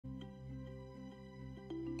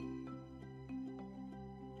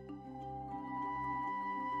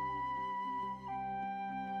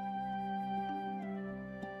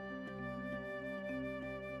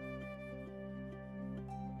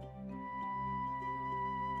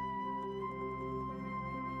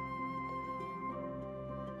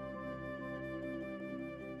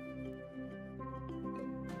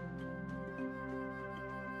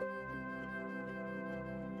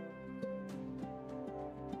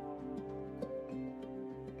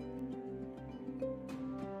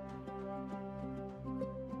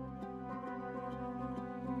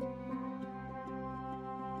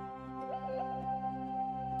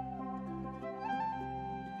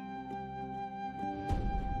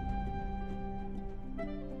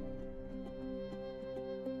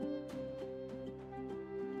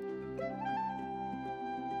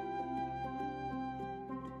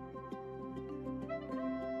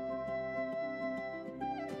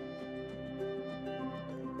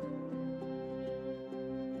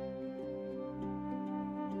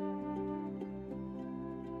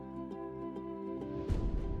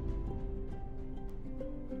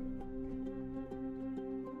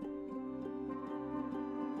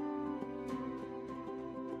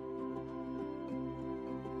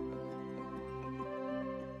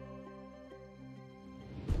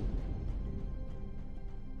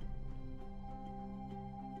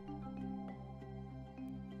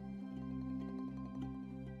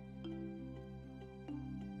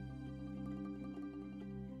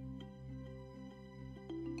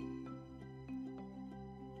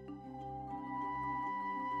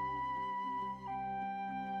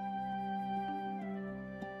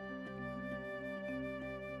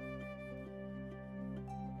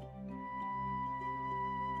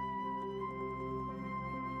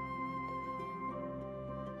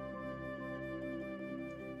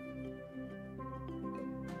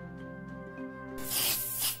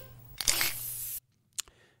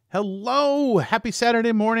Hello, happy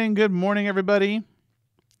Saturday morning. Good morning, everybody.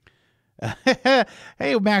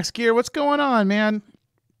 Hey, Max Gear, what's going on, man?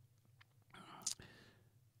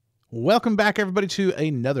 Welcome back, everybody, to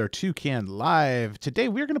another Toucan Live. Today,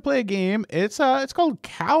 we're going to play a game. It's called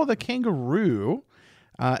Kao the Kangaroo.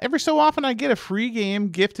 Every so often, I get a free game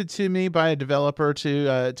gifted to me by a developer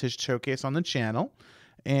to showcase on the channel,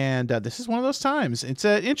 and this is one of those times. It's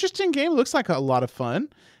an interesting game. It looks like a lot of fun.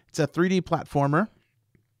 It's a 3D platformer.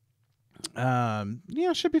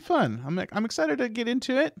 Yeah, it should be fun. I'm excited to get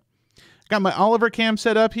into it. Got my Oliver cam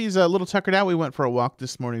set up. He's a little tuckered out. We went for a walk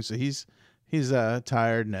this morning, so he's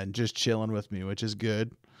tired and just chilling with me, which is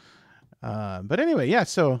good. But anyway, yeah.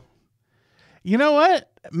 So you know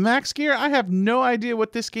what, Max Gear, I have no idea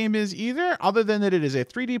what this game is either, other than that it is a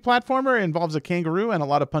 3D platformer. It involves a kangaroo and a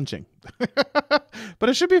lot of punching. But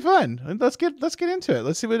it should be fun. Let's get into it.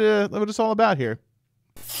 Let's see what it's all about here.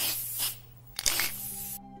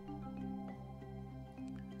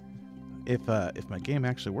 If my game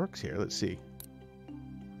actually works here, let's see.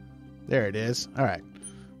 There it is. All right.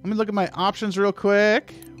 Let me look at my options real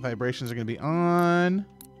quick. Vibrations are going to be on.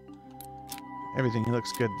 Everything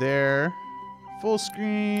looks good there. Full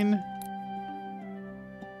screen.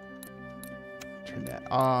 Turn that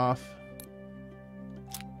off.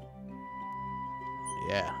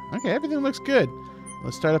 Yeah. Okay, everything looks good.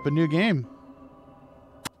 Let's start up a new game.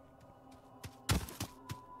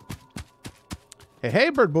 Hey,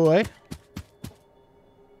 bird boy.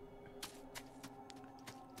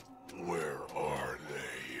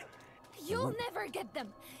 You'll never get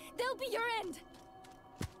them. They'll be your end.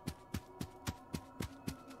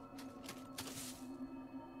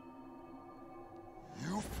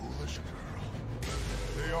 You foolish girl.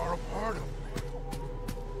 They are a part of me.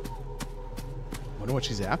 Wonder what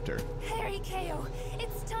she's after. Hurry, Kao.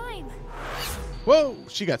 It's time. Whoa,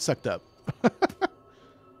 she got sucked up.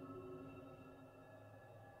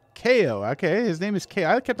 Kao. Okay, his name is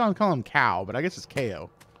Kao. I kept on calling him Cow, but I guess it's Kao.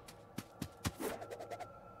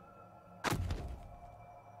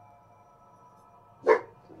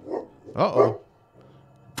 Uh-oh.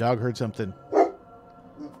 Dog heard something.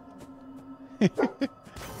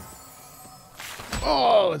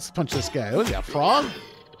 Oh, let's punch this guy. Was he a frog?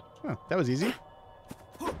 Huh, that was easy.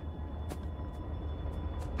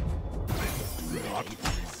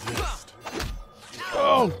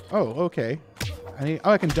 Oh, okay.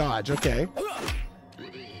 I can dodge. Okay.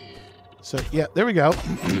 So, yeah, there we go.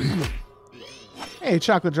 Hey,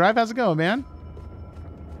 Chocolate Drive, how's it going, man?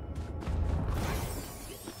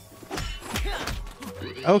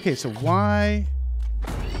 Okay, so Y...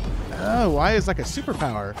 Oh, Y is like a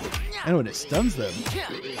superpower. I know, and it stuns them.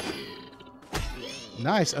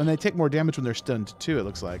 Nice. And they take more damage when they're stunned, too, it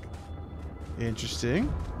looks like.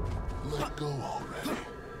 Interesting. Let it go already.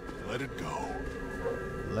 Let it go.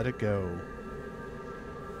 Let it go.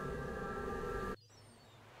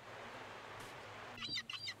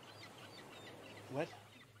 What?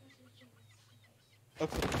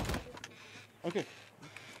 Okay. Okay.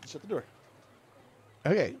 Shut the door.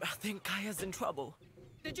 Okay. I think Kaya's in trouble.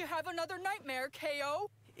 Did you have another nightmare, Kao?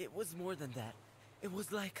 It was more than that. It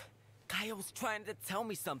was like Kaya was trying to tell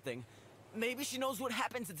me something. Maybe she knows what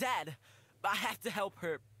happened to Dad. I have to help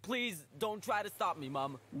her. Please don't try to stop me,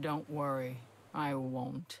 Mom. Don't worry. I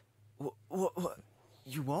won't. What?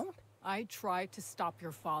 You won't? I tried to stop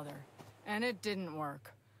your father, and it didn't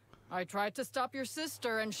work. I tried to stop your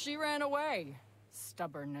sister, and she ran away.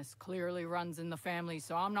 Stubbornness clearly runs in the family,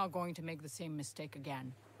 so I'm not going to make the same mistake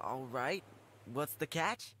again. All right. What's the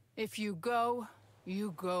catch? If you go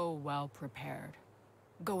well prepared.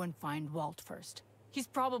 Go and find Walt first. He's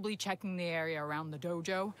probably checking the area around the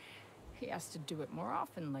dojo. He has to do it more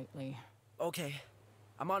often lately. Okay.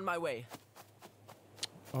 I'm on my way.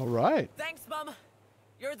 All right. Thanks, Mom.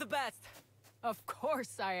 You're the best. Of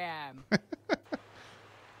course I am.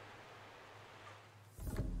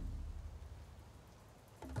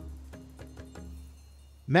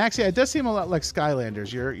 Max, yeah, it does seem a lot like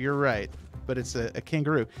Skylanders. You're right, but it's a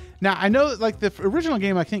kangaroo. Now I know, like, the original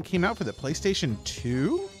game I think came out for the PlayStation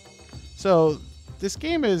 2, so this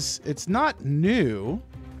game it's not new,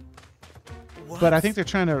 What? but I think they're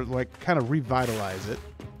trying to like kind of revitalize it.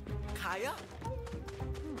 Kaya?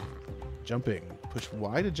 Jumping, push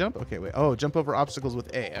Y to jump. Okay, wait. Oh, jump over obstacles with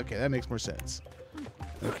A. Okay, that makes more sense.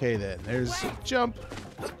 Okay, then there's jump.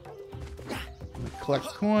 Collect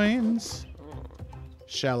coins.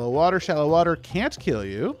 Shallow water can't kill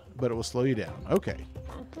you, but it will slow you down. Okay.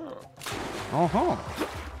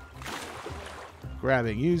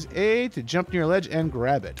 Grabbing. Use A to jump near a ledge and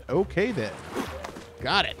grab it. Okay, then.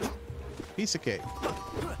 Got it. Piece of cake.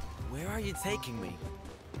 Where are you taking me?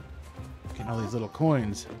 Getting all these little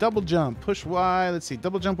coins. Double jump. Push Y. Let's see.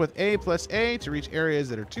 Double jump with A plus A to reach areas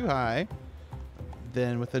that are too high.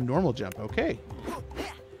 Then with a normal jump. Okay.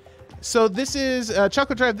 So this is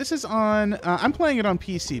Chocolate Drive. This is on, I'm playing it on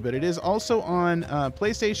PC, but it is also on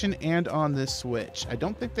PlayStation and on the Switch. I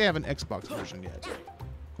don't think they have an Xbox version yet.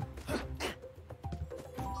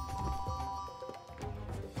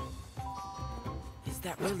 Is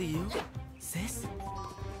that really you, sis?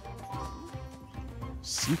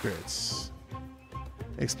 Secrets.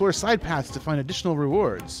 Explore side paths to find additional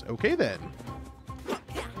rewards. Okay then.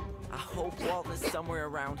 I hope Walt is somewhere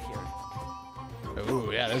around here.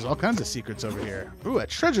 Oh yeah, there's all kinds of secrets over here. Ooh, a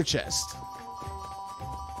treasure chest.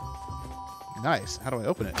 Nice. How do I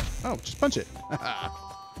open it? Oh, just punch it.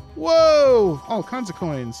 Whoa! All kinds of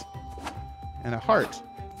coins. And a heart.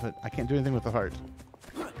 But I can't do anything with the heart.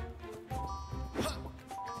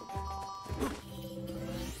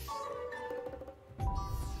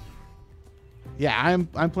 Yeah,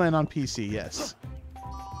 I'm playing on PC, yes.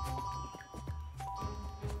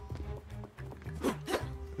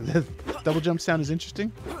 The double jump sound is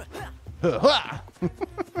interesting.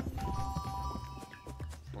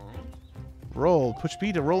 Roll. Push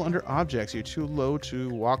B to roll under objects. You're too low to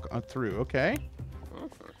walk through. Okay.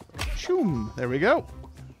 Shoom. There we go.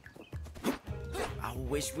 I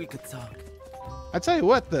wish we could talk. I tell you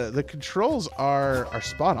what, the controls are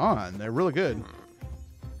spot on. They're really good.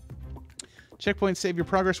 Checkpoints save your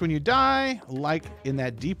progress when you die, like in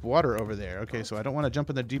that deep water over there. Okay, so I don't want to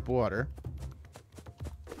jump in the deep water.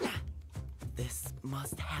 This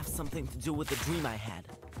must have something to do with the dream I had.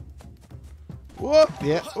 Whoa,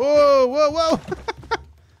 yeah. Whoa, whoa,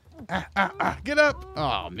 whoa. Get up.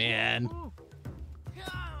 Oh, man.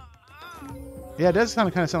 Yeah, it does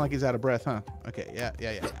kind of sound like he's out of breath, huh? Okay, yeah.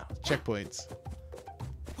 Checkpoints.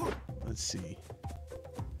 Let's see.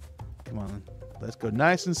 Come on. Let's go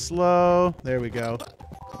nice and slow. There we go.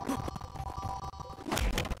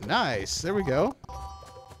 Nice. There we go.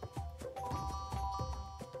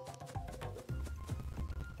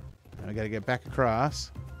 Now I got to get back across.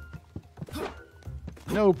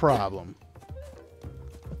 No problem.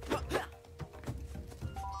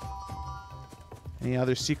 Any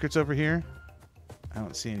other secrets over here? I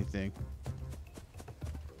don't see anything.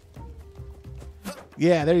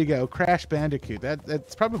 Yeah, there you go. Crash Bandicoot.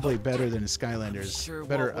 That's probably better than Skylanders. Sure,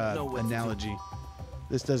 better analogy.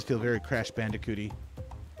 This does feel very Crash Bandicooty.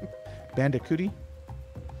 Bandicooty?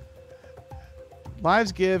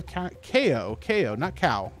 Lives give Kao, not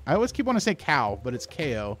cow. I always keep wanting to say cow, but it's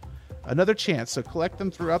Kao. Another chance, so collect them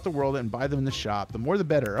throughout the world and buy them in the shop. The more the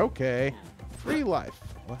better. Okay. Free life.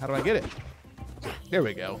 Well, how do I get it? There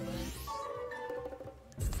we go.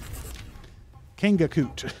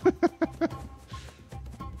 Kangaroot.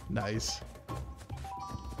 Nice.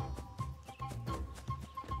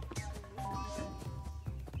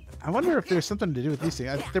 I wonder if there's something to do with these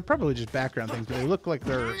things. They're probably just background things, but they look like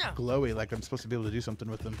they're glowy, like I'm supposed to be able to do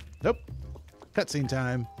something with them. Nope. Cutscene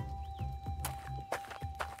time.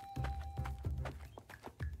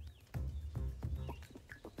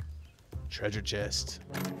 Treasure chest.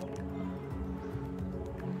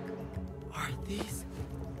 Are these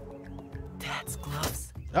Dad's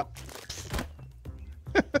gloves? Oh.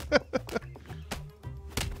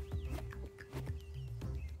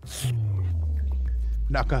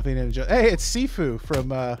 Knock off any joke. Hey, it's Sifu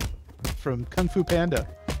from Kung Fu Panda.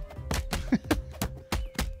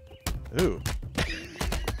 Ooh.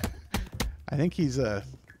 I think he's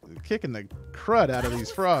kicking the crud out of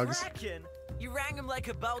these frogs. Crackin'. You rang him like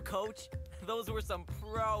a bell, coach. Those were some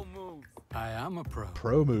pro moves. I am a pro.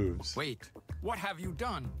 Pro moves. Wait, what have you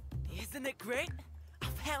done? Isn't it great? I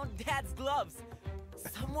found Dad's gloves.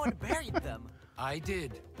 Someone buried them. I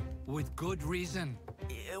did, with good reason.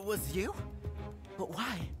 It was you? But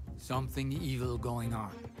why? Something evil going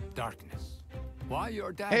on. Darkness. Why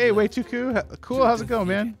your dad? Hey, left way too cool. How's it going,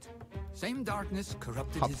 defeat man? it. Same darkness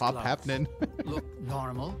corrupted Hop his hop gloves. happening. Look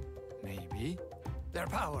normal, maybe. Their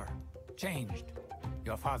power changed.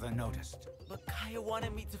 Your father noticed. But Kaya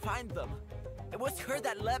wanted me to find them. It was her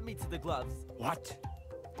that led me to the gloves. What?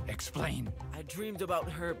 Explain. I dreamed about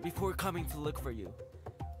her before coming to look for you.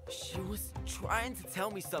 She was trying to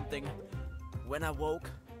tell me something. When I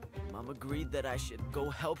woke, Mom agreed that I should go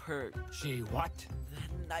help her. She what?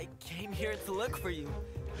 Then I came here to look for you.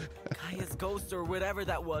 Kaya's ghost or whatever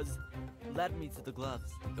that was led me to the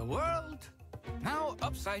gloves. The world? Now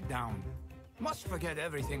upside down. Must forget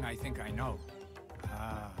everything I think I know.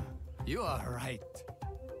 Ah, you are right.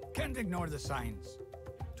 Can't ignore the signs.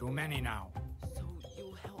 Too many now. So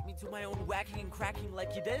you helped me do my own whacking and cracking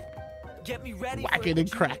like you did? Get me ready Whacking for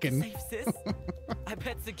and cracking. Safe, sis? I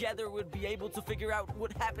bet together we'd be able to figure out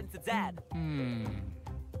what happened to Dad.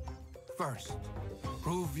 First,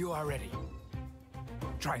 prove you are ready.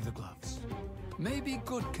 Try the gloves. Maybe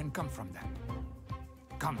good can come from them.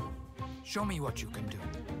 Come, show me what you can do.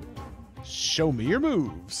 Show me your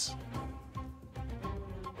moves.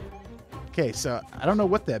 Okay, so I don't know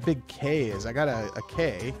what that big K is. I got a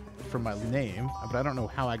K for my name, but I don't know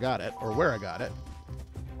how I got it or where I got it.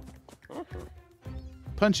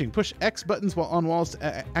 Punching. Push X buttons while on walls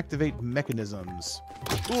to activate mechanisms.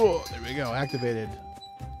 Oh, there we go. Activated.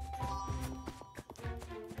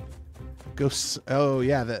 Go. Oh,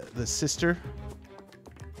 yeah, the sister.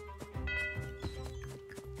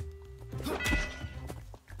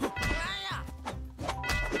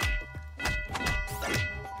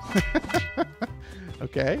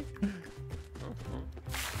 Okay.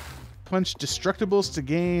 Punch destructibles to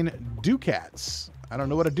gain ducats. I don't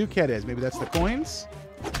know what a ducat is. Maybe that's the coins?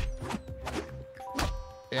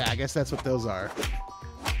 Yeah, I guess that's what those are.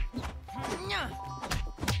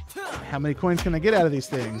 How many coins can I get out of these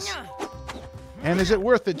things? And is it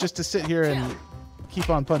worth it just to sit here and keep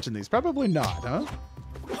on punching these? Probably not, huh?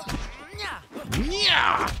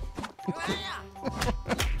 Yeah!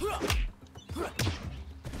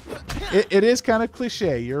 It is kind of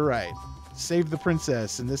cliche, you're right. Save the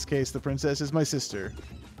princess. In this case, the princess is my sister.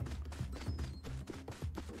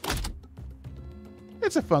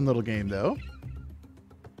 It's a fun little game, though.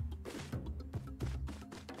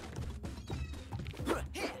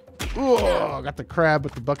 Oh, got the crab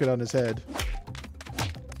with the bucket on his head.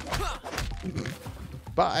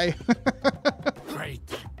 Bye. Great.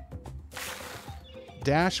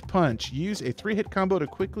 Dash punch. Use a 3-hit combo to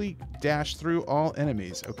quickly dash through all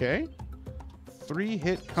enemies. Okay.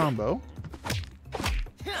 3-hit combo.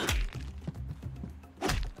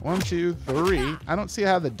 1, 2, 3. I don't see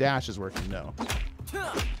how the dash is working, no.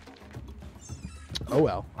 Oh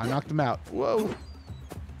well. I knocked him out. Whoa.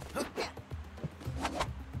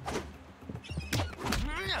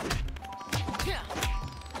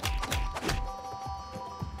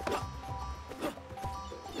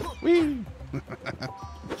 Whee!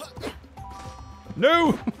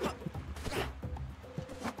 No!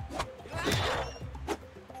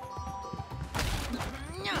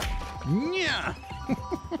 Yeah!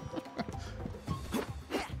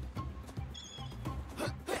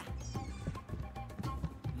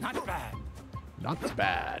 Not bad. Not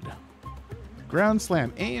bad. Ground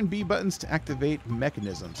slam. A and B buttons to activate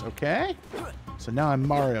mechanisms. Okay. So now I'm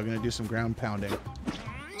Mario. Going to do some ground pounding.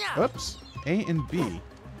 Oops. A and B.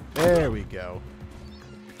 There we go.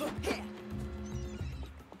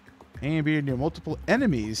 A and B are near multiple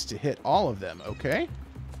enemies to hit all of them. Okay.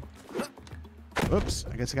 Oops.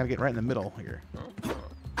 I guess I got to get right in the middle here.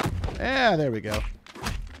 Yeah, there we go.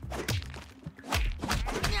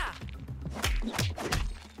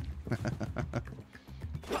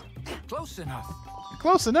 Close enough.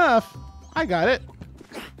 Close enough. I got it.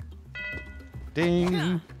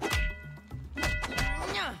 Ding.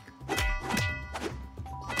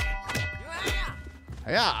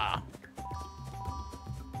 Yeah.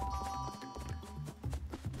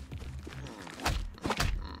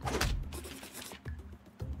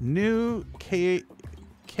 New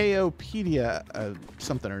Kaopedia,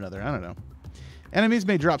 something or another. I don't know. Enemies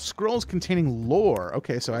may drop scrolls containing lore.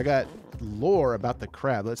 Okay, so I got lore about the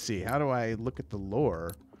crab. Let's see. How do I look at the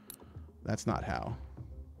lore? That's not how.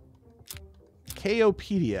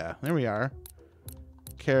 Kaopedia. There we are.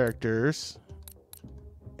 Characters.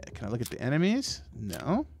 Can I look at the enemies?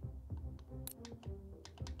 No.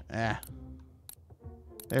 Ah.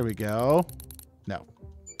 There we go. No.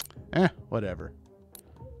 Whatever.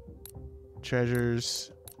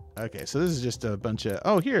 Treasures. Okay, so this is just a bunch of...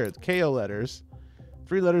 Oh, here. KO letters.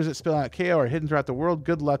 3 letters that spell out KO are hidden throughout the world.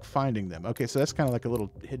 Good luck finding them. Okay, so that's kind of like a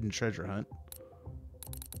little hidden treasure hunt.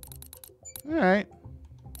 All right.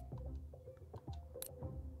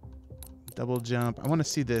 Double jump. I want to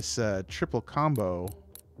see this triple combo,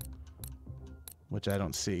 which I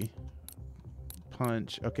don't see.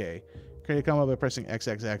 Punch. Okay. Create a combo by pressing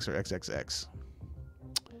XXX or XXX.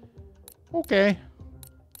 Okay.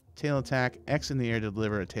 Tail attack. X in the air to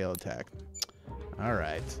deliver a tail attack. All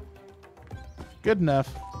right. Good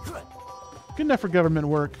enough. Good enough for government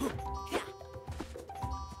work.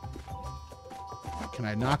 Can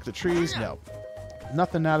I knock the trees? No.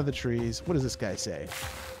 Nothing out of the trees. What does this guy say?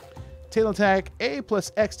 Tail attack. A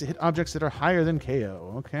plus X to hit objects that are higher than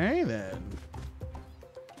KO. Okay, then.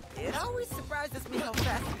 It always surprises me how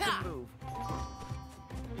fast you can move.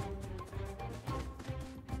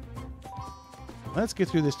 Let's get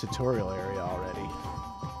through this tutorial area already.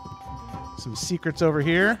 Some secrets over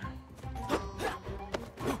here.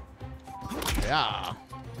 Yeah.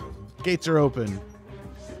 Gates are open.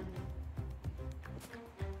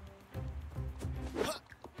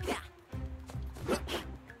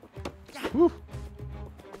 Whew.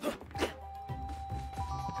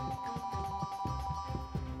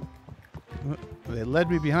 They led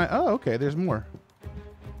me behind. Oh, okay. There's more.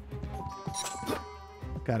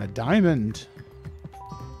 Got a diamond.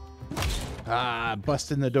 Ah,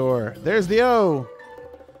 busting the door. There's the O.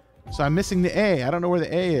 So I'm missing the A. I don't know where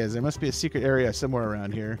the A is. There must be a secret area somewhere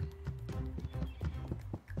around here.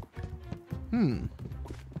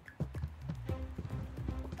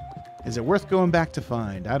 Is it worth going back to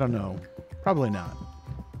find? I don't know. Probably not.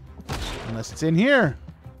 Unless it's in here.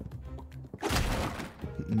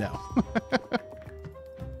 No.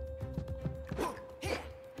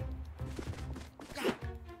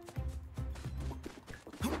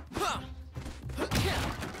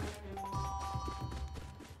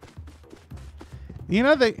 You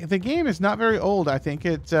know, the game is not very old. I think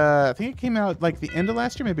it came out like the end of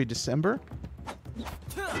last year, maybe December.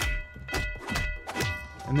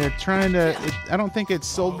 And they're trying to. I don't think it's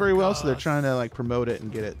sold very well, so they're trying to like promote it and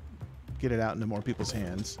get it out into more people's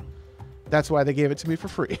hands. That's why they gave it to me for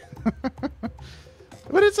free.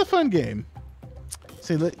 But it's a fun game.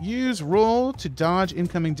 Say, use roll to dodge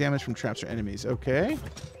incoming damage from traps or enemies. Okay.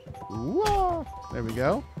 Whoa. There we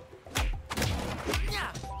go.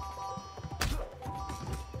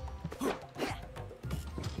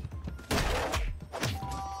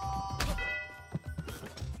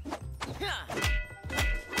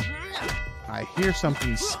 I hear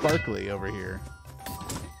something sparkly over here.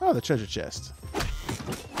 Oh, the treasure chest.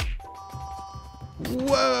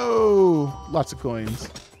 Whoa! Lots of coins.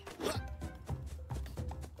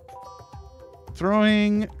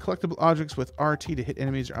 Throwing collectible objects with RT to hit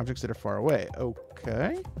enemies or objects that are far away.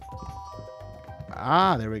 Okay.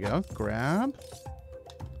 Ah, there we go. Grab.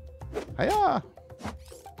 Hiya!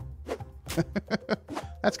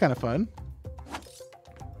 That's kind of fun.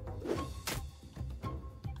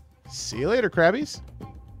 See you later, Krabbies.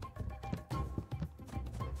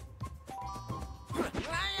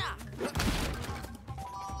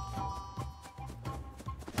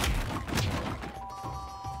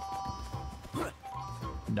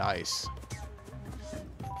 Nice.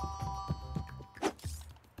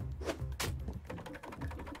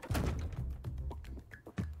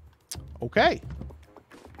 Okay.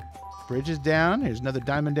 Bridge is down. Here's another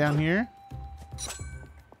diamond down here.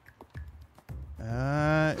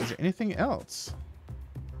 Is there anything else?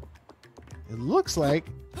 It looks like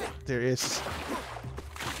there is.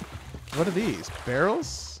 What are these?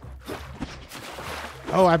 Barrels?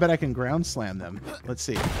 Oh, I bet I can ground slam them. Let's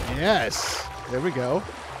see. Yes. There we go.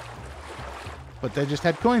 But they just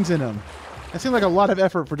had coins in them. That seemed like a lot of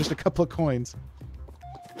effort for just a couple of coins.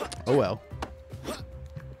 Oh well.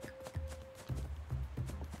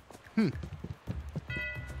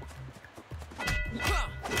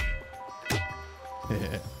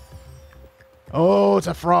 Oh, it's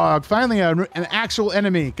a frog. Finally, an actual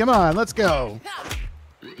enemy. Come on, let's go.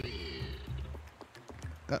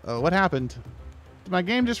 Uh-oh, what happened? Did my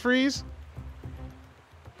game just freeze?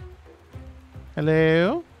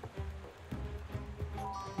 Hello?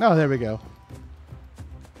 No, there we go.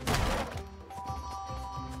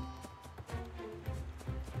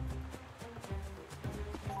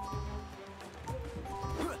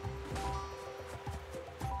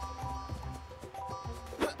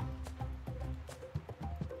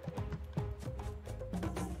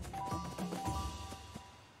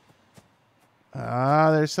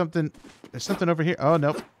 There's something over here. Oh,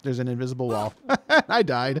 nope. There's an invisible wall. I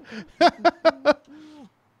died.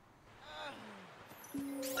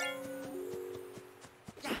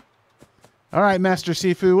 All right, Master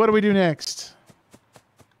Sifu, what do we do next?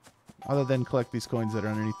 Other than collect these coins that are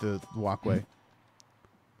underneath the walkway.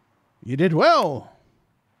 You did well.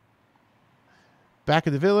 Back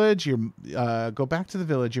at the village. Go back to the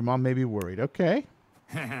village. Your mom may be worried. Okay.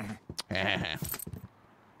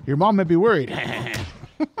 Your mom may be worried.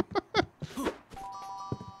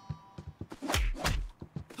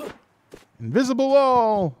 Invisible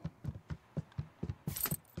wall.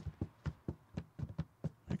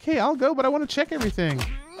 Okay, I'll go, but I want to check everything.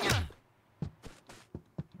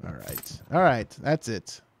 All right. All right. That's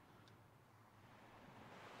it.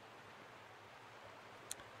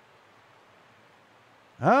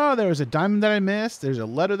 Oh, there was a diamond that I missed. There's a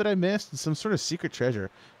letter that I missed and some sort of secret treasure.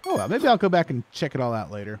 Oh, well, maybe I'll go back and check it all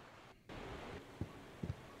out later.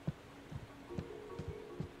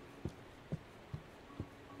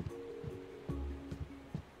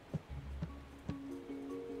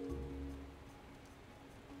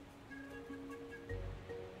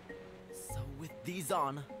 So with these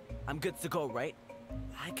on, I'm good to go, right?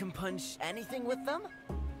 I can punch anything with them?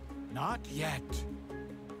 Not yet.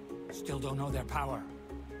 Still don't know their power,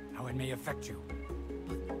 how it may affect you.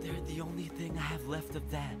 But they're the only thing I have left of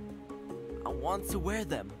that. I want to wear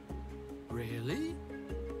them. Really?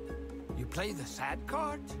 You play the sad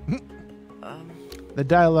card? The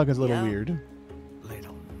dialogue is a little Yeah. weird.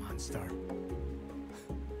 Little monster.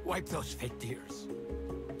 Wipe those fake tears.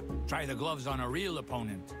 Try the gloves on a real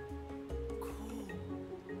opponent. Cool.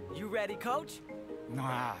 You ready, coach?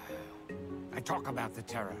 Nah. I talk about the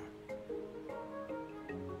terror.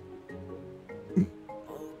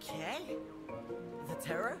 Okay. The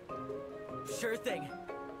terror? Sure thing.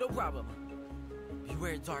 No problem.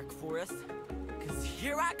 Beware, Dark Forest. Because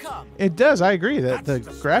here I come. It does. I agree that the That's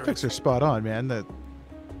the graphics spirit. are spot on, man.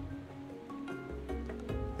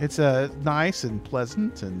 It's nice and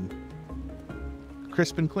pleasant and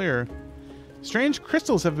crisp and clear. Strange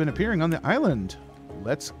crystals have been appearing on the island.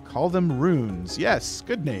 Let's call them runes. Yes,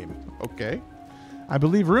 good name. Okay. I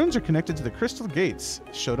believe runes are connected to the crystal gates.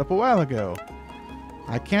 Showed up a while ago.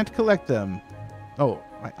 I can't collect them. Oh,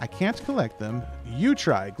 I can't collect them. You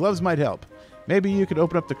try. Gloves might help. Maybe you could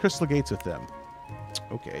open up the crystal gates with them.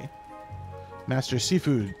 Okay. Master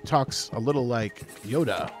Seafood talks a little like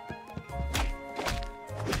Yoda.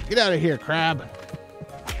 Get out of here, Crab.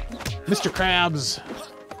 Mr. Krabs.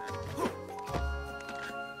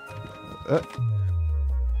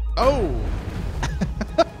 Oh!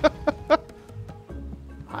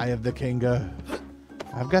 Eye of the Kinga.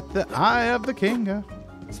 I've got the eye of the Kinga.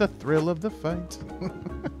 It's the thrill of the fight.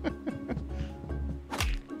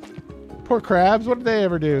 Poor crabs. What did they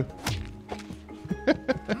ever do?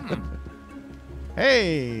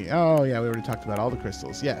 Hey! Oh, yeah, we already talked about all the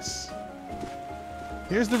crystals. Yes.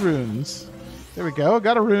 Here's the runes. There we go.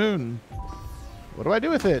 Got a rune. What do I do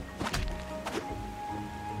with it?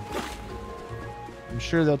 I'm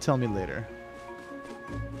sure they'll tell me later.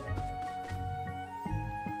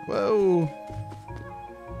 Whoa.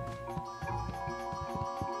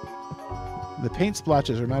 The paint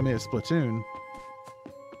splotches remind me of Splatoon.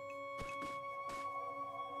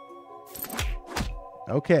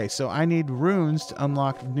 Okay, so I need runes to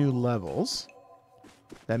unlock new levels.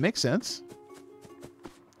 That makes sense.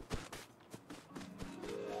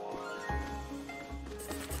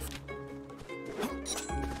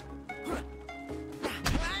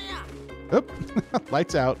 Oop.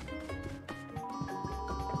 Lights out.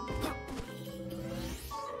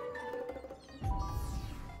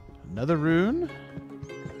 Another rune.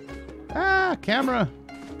 Ah, camera.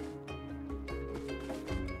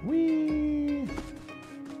 Whee.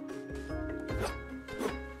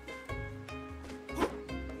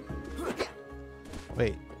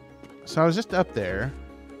 Wait. So I was just up there.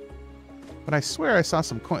 But I swear I saw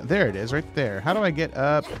some coin. There it is, right there. How do I get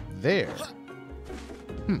up there?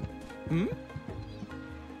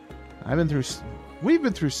 We've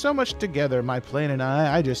been through so much together, my plane and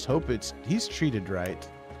I. I just hope he's treated right.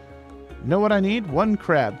 Know what I need? 1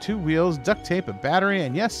 crab, 2 wheels, duct tape, a battery,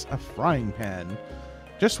 and yes, a frying pan.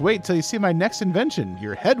 Just wait till you see my next invention.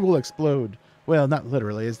 Your head will explode. Well, not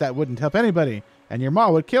literally, as that wouldn't help anybody, and your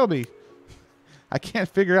ma would kill me. I can't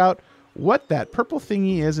figure out what that purple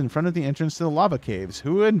thingy is in front of the entrance to the lava caves.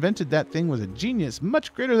 Who invented that thing was a genius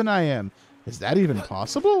much greater than I am. Is that even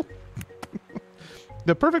possible?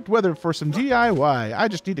 The perfect weather for some DIY. I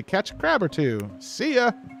just need to catch a crab or 2. See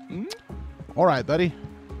ya. All right, buddy.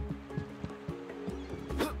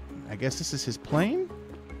 I guess this is his plane.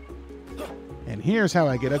 And here's how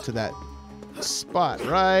I get up to that spot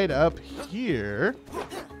right up here.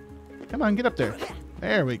 Come on, get up there.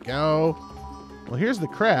 There we go. Well, here's the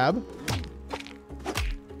crab.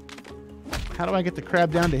 How do I get the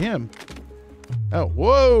crab down to him? Oh,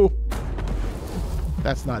 whoa.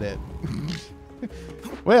 That's not it.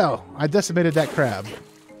 Well, I decimated that crab.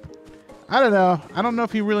 I don't know. I don't know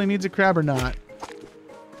if he really needs a crab or not.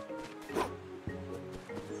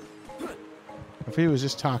 If he was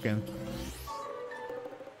just talking.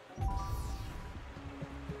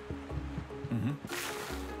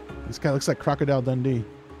 This guy looks like Crocodile Dundee.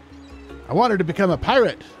 I wanted to become a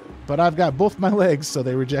pirate, but I've got both my legs, so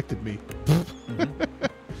they rejected me.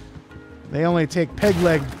 They only take peg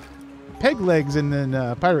legs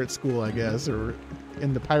in pirate school, I guess, or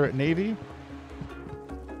in the pirate navy.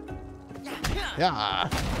 Yeah.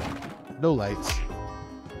 No lights.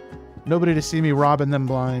 Nobody to see me robbing them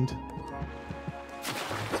blind.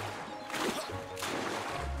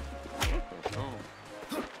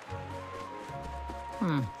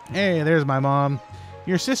 Hey, there's my mom.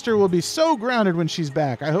 Your sister will be so grounded when she's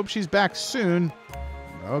back. I hope she's back soon.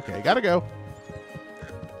 Okay, gotta go.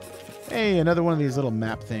 Hey, another one of these little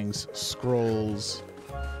map things. Scrolls.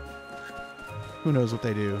 Who knows what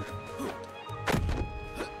they do?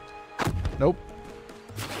 Nope.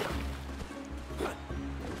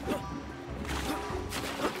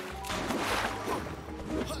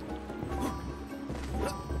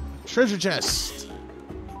 Treasure chest.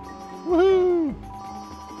 Woohoo!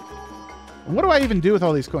 What do I even do with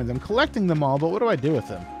all these coins? I'm collecting them all, but what do I do with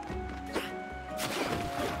them?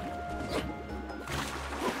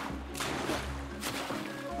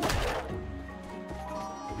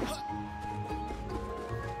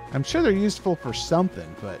 I'm sure they're useful for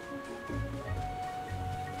something, but...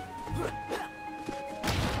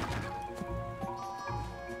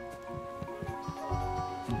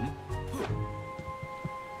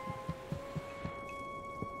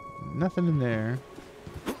 Nothing in there.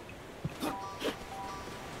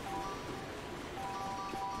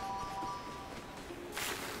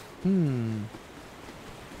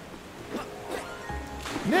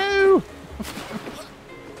 No!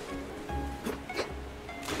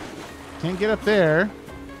 Can't get up there.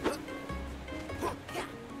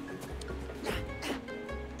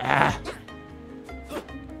 Ah.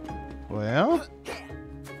 Well.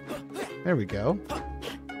 There we go.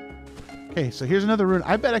 Okay, so here's another rune.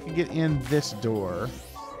 I bet I could get in this door.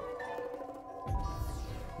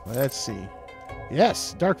 Let's see.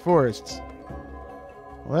 Yes, dark forests.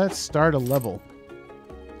 Let's start a level.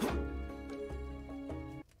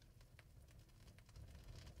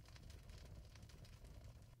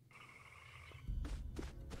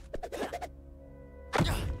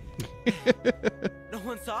 No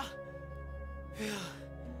one saw? Phew.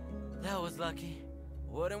 That was lucky.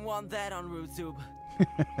 Wouldn't want that on RooTube.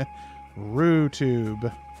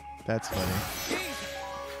 RooTube. That's funny.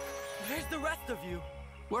 Where's the rest of you?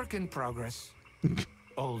 Work in progress.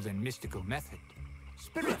 Old and mystical method.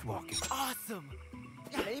 Spirit walking. Awesome!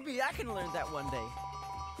 Maybe I can learn that one day.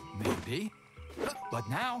 Maybe. But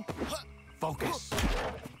now, focus.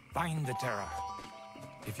 Find the terror.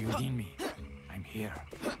 If you need me, I'm here.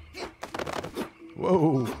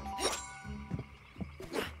 Whoa.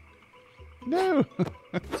 No.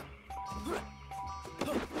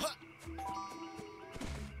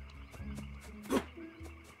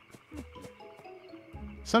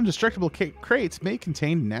 Some destructible crates may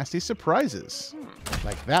contain nasty surprises.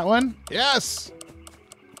 Like that one? Yes!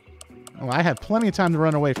 Oh, I had plenty of time to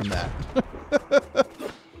run away from that.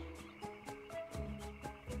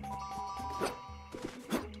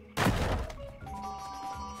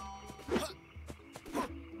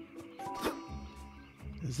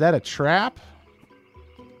 Is that a trap?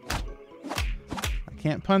 I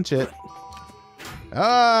can't punch it.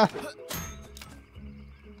 Ah!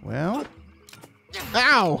 Well...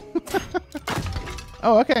 Ow!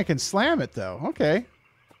 Oh, okay, I can slam it, though. Okay.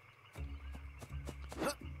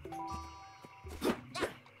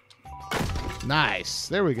 Nice.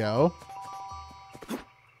 There we go.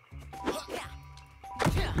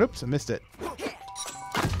 Oops, I missed it.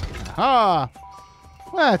 Aha!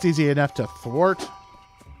 Well, that's easy enough to thwart.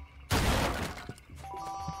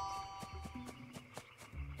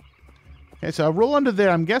 Okay, so I'll roll under there.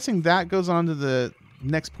 I'm guessing that goes on to the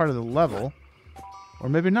next part of the level. Or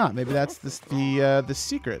maybe not. Maybe that's the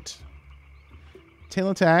secret. Tail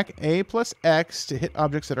attack, A plus X to hit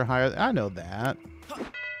objects that are higher. I know that.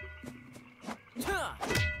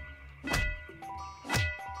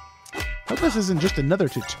 Hope this isn't just another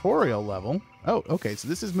tutorial level. Oh, okay. So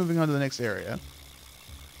this is moving on to the next area.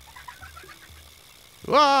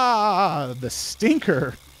 Ah, the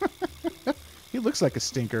stinker. He looks like a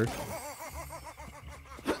stinker.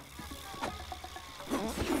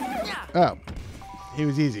 Oh. He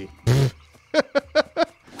was easy.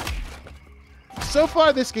 So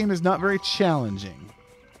far, this game is not very challenging.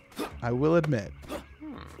 I will admit.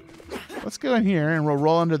 Let's go in here and we'll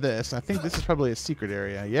roll under this. I think this is probably a secret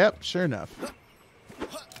area. Yep, sure enough.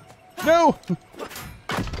 No!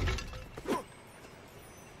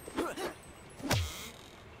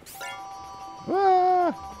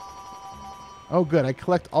 Ah! Oh, good. I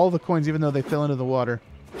collect all the coins even though they fell into the water.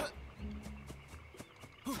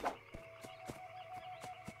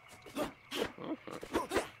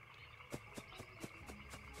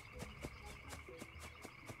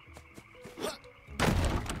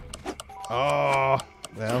 Oh,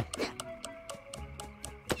 well.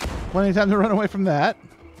 Plenty of time to run away from that.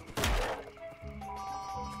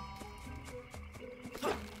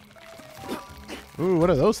 Ooh, what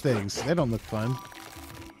are those things? They don't look fun.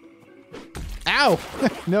 Ow!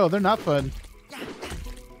 No, they're not fun.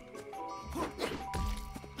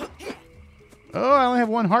 Oh, I only have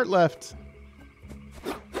one heart left.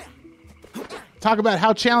 Talk about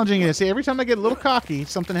how challenging it is. See, every time I get a little cocky,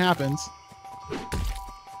 something happens.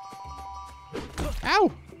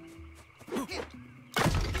 Ow!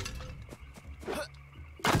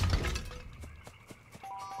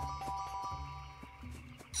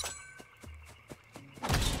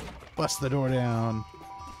 Bust the door down.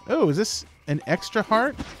 Oh, is this an extra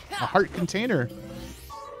heart? A heart container.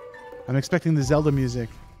 I'm expecting the Zelda music.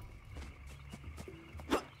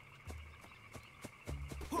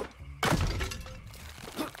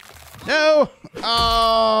 No!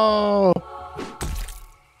 Oh!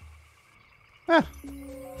 Ah.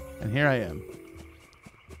 And here I am.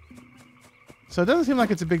 So it doesn't seem like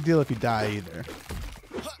it's a big deal if you die either.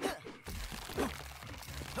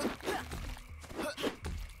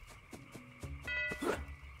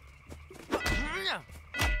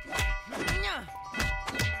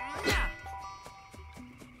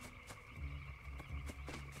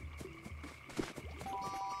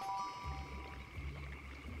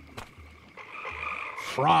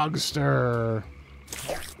 Frogster.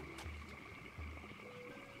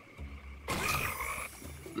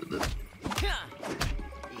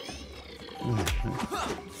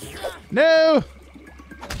 No!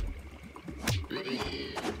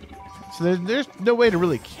 So there's no way to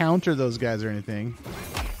really counter those guys or anything.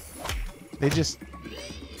 They just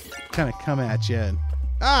kind of come at you.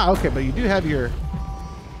 Ah, okay, but you do have your...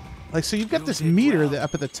 Like, so you've got this meter that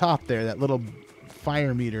up at the top there, that little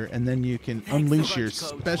fire meter, and then you can unleash your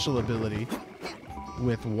special ability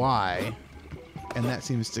with Y, and that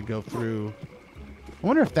seems to go through... I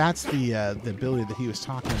wonder if that's the ability that he was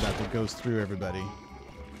talking about that goes through everybody.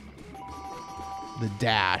 The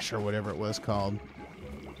dash, or whatever it was called.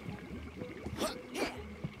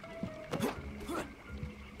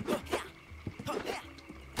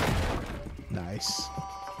 Nice.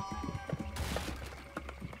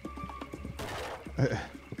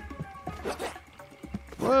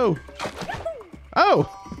 Whoa. Oh!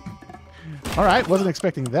 Alright, wasn't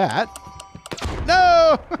expecting that.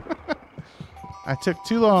 No! I took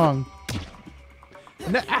too long.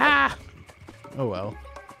 No, ah! Oh well.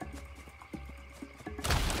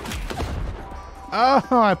 Oh,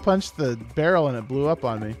 I punched the barrel and it blew up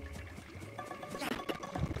on me.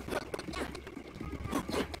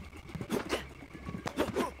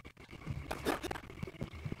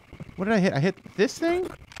 What did I hit? I hit this thing?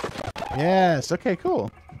 Yes, okay,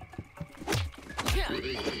 cool.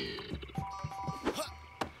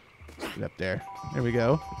 Get up there. There we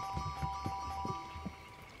go.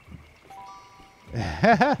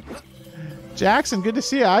 Jackson, good to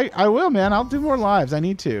see you. I will, man. I'll do more lives. I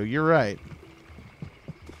need to. You're right.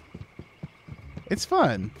 It's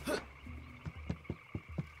fun.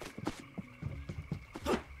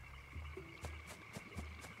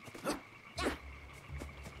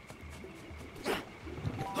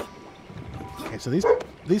 Okay, so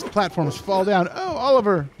these platforms fall down. Oh,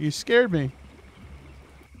 Oliver, you scared me.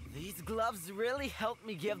 These gloves really helped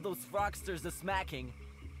me give those frogsters a smacking.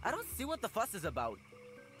 I don't see what the fuss is about.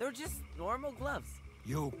 They're just normal gloves.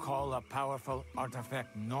 You call a powerful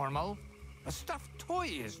artifact normal? A stuffed toy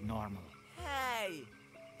is normal. Hey,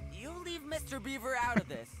 you leave Mr. Beaver out of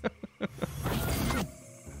this.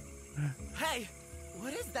 Hey,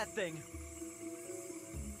 what is that thing?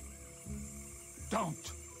 Don't.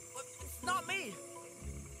 It's not me.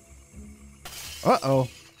 Uh-oh.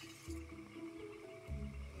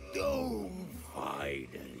 Oh,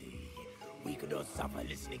 finally. We could not suffer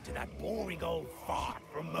listening to that boring old fart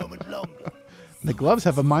for a moment longer. The gloves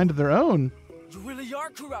have a mind of their own. You really are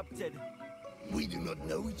corrupted. We do not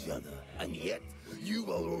know each other, and yet you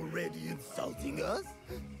are already insulting us?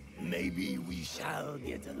 Maybe we shall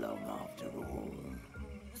get along after all.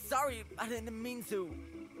 Sorry, I didn't mean to.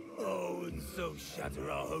 Oh, and so shatter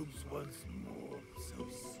our hopes once more so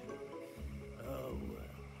soon. Oh,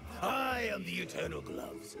 well. I am the Eternal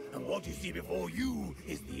Gloves, and what you see before you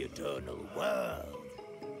is the Eternal World.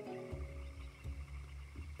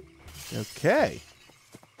 Okay.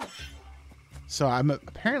 So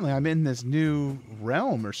apparently I'm in this new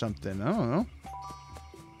realm or something. I don't know.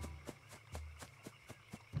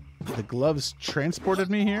 The gloves transported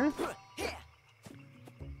me here?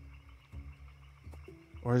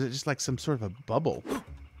 Or is it just like some sort of a bubble?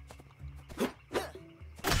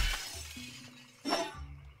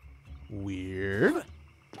 Weird.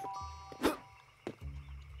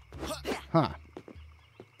 Huh.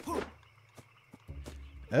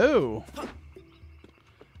 Oh.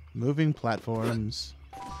 Moving platforms.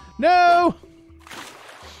 No!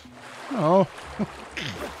 Oh.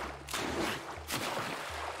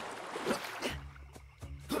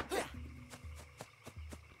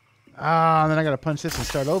 Ah, and then I gotta punch this and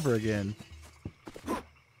start over again.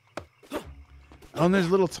 Oh, and there's a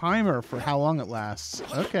little timer for how long it lasts.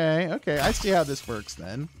 Okay, okay. I see how this works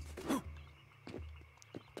then.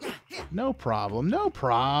 No problem, no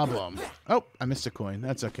problem. Oh, I missed a coin.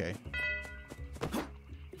 That's okay.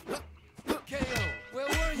 Kao, where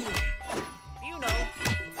were you? You know,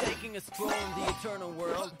 taking a stroll in the eternal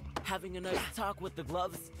world, having a nice talk with the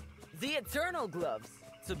gloves. The eternal gloves,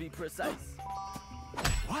 to be precise.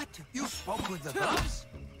 What? You spoke with the gloves?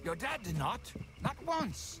 Your dad did not. Not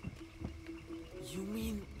once. You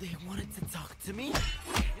mean they wanted to talk to me?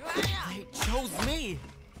 They chose me!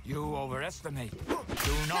 You overestimate.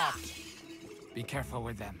 Do not. Be careful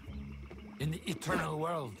with them. In the eternal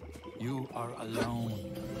world, you are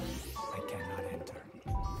alone. I cannot enter.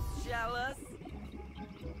 Jealous?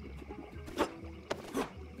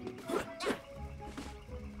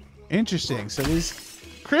 Interesting. So these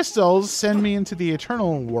crystals send me into the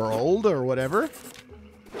eternal world or whatever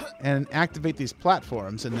and activate these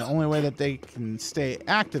platforms. And the only way that they can stay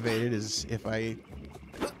activated is if I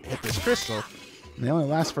hit this crystal. And they only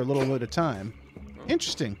last for a little bit of time.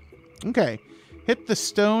 Interesting. Okay. Hit the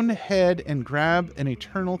stone head and grab an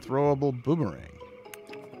eternal throwable boomerang.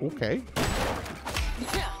 Okay.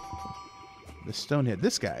 The stone head.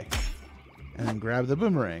 This guy. And then grab the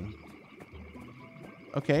boomerang.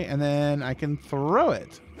 Okay, and then I can throw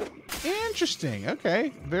it. Interesting.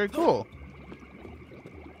 Okay, very cool.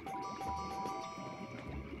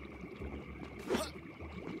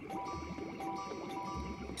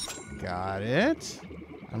 Got it.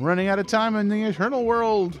 I'm running out of time in the eternal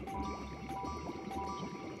world.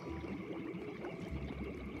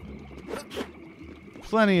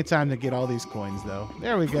 Plenty of time to get all these coins, though.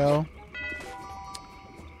 There we go.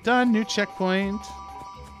 Done. New checkpoint.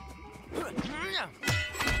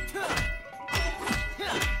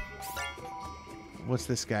 What's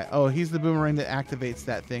this guy? Oh, he's the boomerang that activates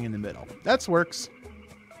that thing in the middle. That works.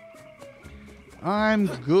 I'm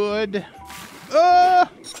good. Ah!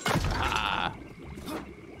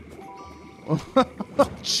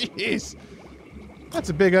 Jeez. That's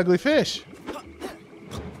a big, ugly fish.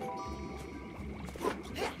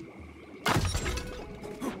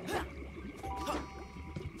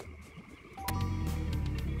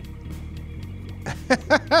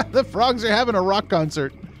 The frogs are having a rock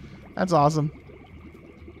concert. That's awesome.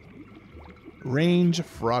 Range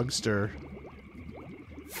Frogster.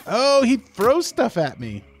 Oh, he throws stuff at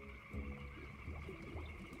me.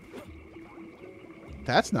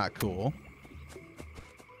 That's not cool.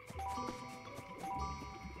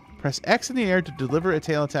 Press X in the air to deliver a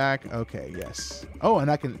tail attack. Okay, yes. Oh,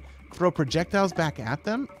 and I can throw projectiles back at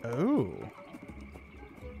them? Oh.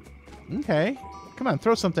 Okay. Come on,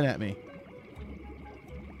 throw something at me.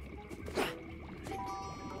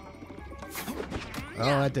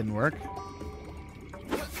 Oh, that didn't work.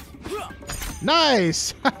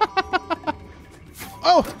 Nice!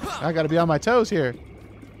 Oh! I gotta be on my toes here.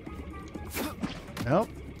 Nope.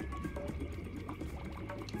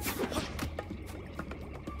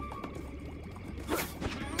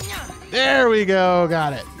 There we go.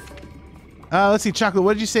 Got it. Let's see, Chocolate.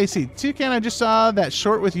 What did you say? See, Toucan, I just saw that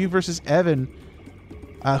short with you versus Evan.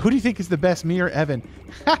 Who do you think is the best, me or Evan?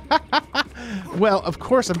 Well, of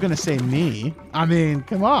course I'm going to say me. I mean,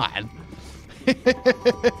 come on.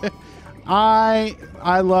 I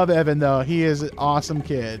love Evan, though. He is an awesome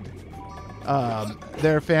kid.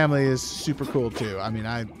 Their family is super cool, too. I mean,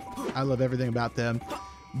 I love everything about them.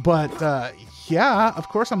 But, yeah, of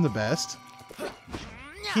course I'm the best.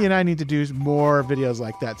 He and I need to do more videos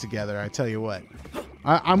like that together, I tell you what.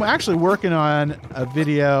 I'm actually working on a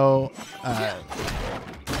video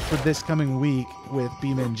for this coming week with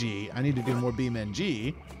BeamNG. I need to do more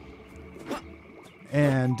BeamNG.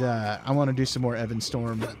 And I want to do some more Evan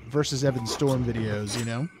Storm versus Evan Storm videos, you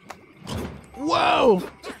know? Whoa!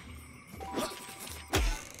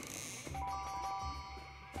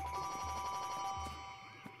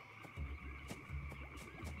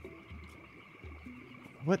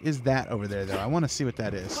 What is that over there, though? I want to see what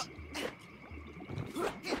that is.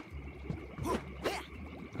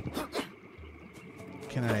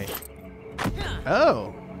 Can I...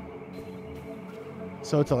 Oh!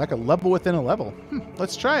 So it's like a level within a level.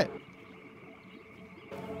 Let's try it.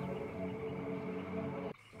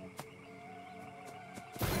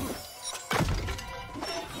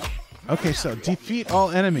 Okay, so defeat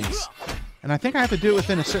all enemies. And I think I have to do it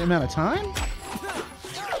within a certain amount of time?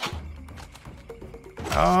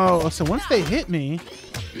 Oh, so once they hit me,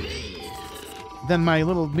 then my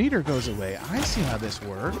little meter goes away. I see how this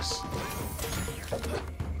works.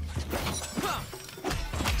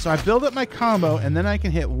 So I build up my combo, and then I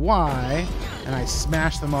can hit Y, and I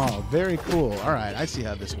smash them all. Very cool. All right, I see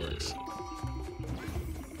how this works.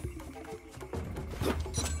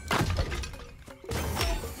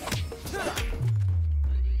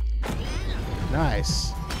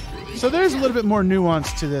 Nice. So there's a little bit more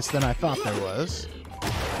nuance to this than I thought there was.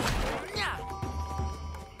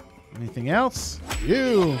 Anything else?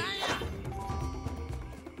 You.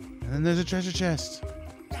 And then there's a treasure chest.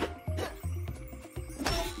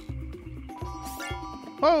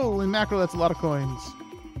 Holy mackerel, that's a lot of coins.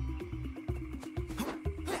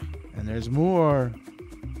 And there's more.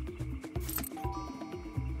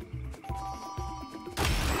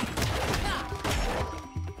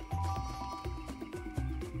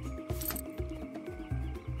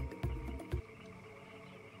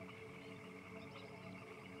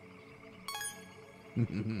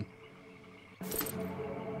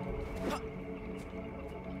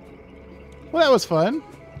 Well, that was fun.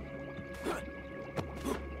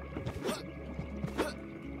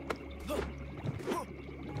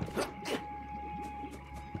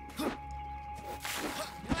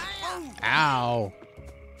 Ow.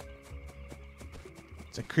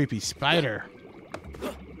 It's a creepy spider.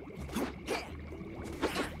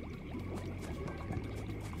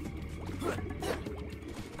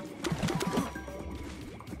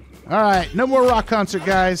 All right, no more rock concert,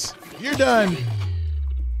 guys. You're done.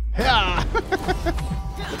 Yeah.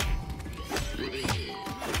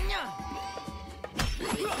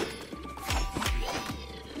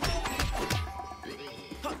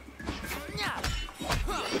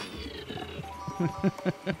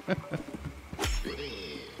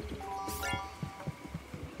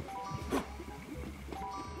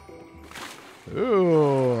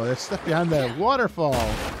 Ooh, there's stuff behind that waterfall.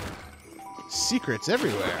 Secrets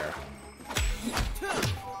everywhere.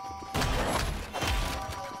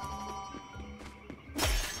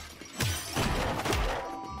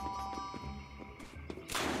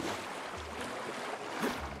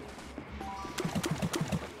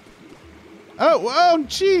 Oh,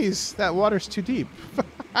 jeez. That water's too deep.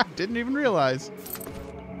 I didn't even realize.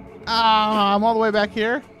 Ah, I'm all the way back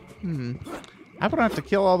here. I don't have to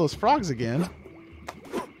kill all those frogs again.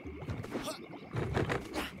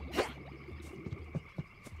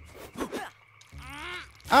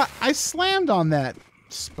 I slammed on that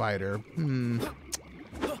spider.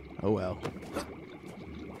 Oh, well.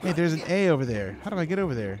 Hey, there's an A over there. How do I get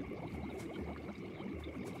over there?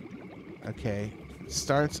 Okay. It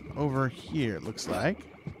starts over here, it looks like.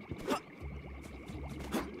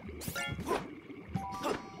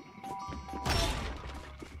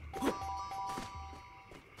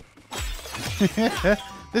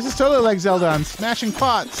 This is totally like Zelda. I'm smashing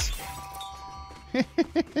pots.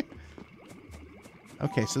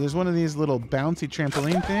 Okay, so there's one of these little bouncy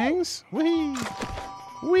trampoline things. Whee!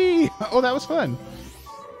 Whee! Oh, that was fun.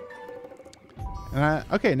 And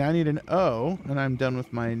okay, now I need an O, and I'm done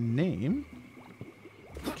with my name.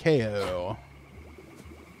 Kao.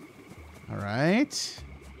 All right.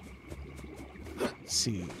 Let's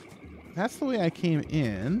see. That's the way I came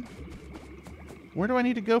in. Where do I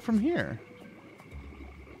need to go from here?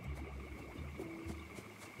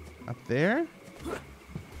 Up there?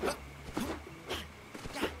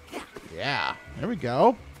 Yeah, there we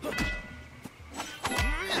go.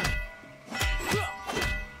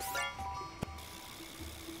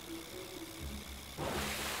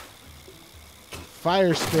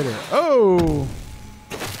 Fire spitter. Oh!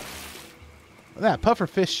 That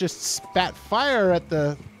pufferfish just spat fire at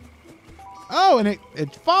the... Oh, and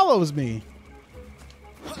it follows me.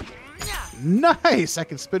 Nice! I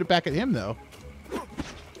can spit it back at him, though.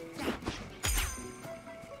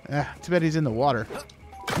 Ah, too bad he's in the water.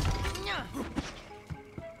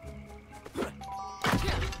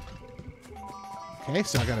 Okay,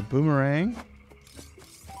 so I got a boomerang.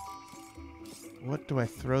 What do I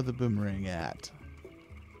throw the boomerang at?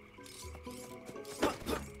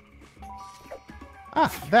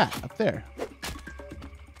 Ah, that, up there.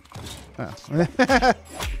 Oh.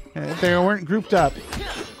 They weren't grouped up.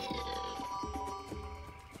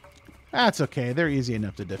 That's okay, they're easy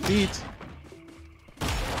enough to defeat.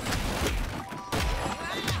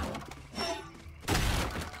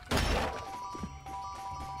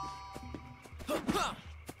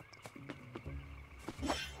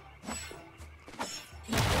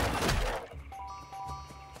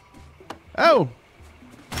 Oh!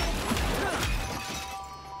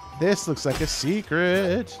 This looks like a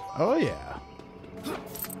secret. Oh, yeah.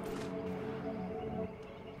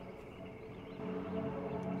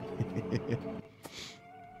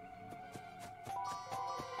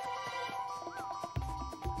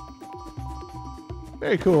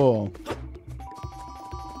 Very cool.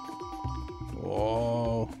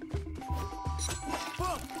 Whoa.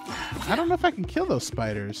 I don't know if I can kill those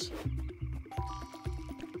spiders.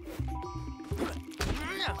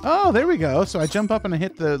 Oh, there we go. So I jump up and I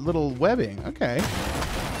hit the little webbing. Okay.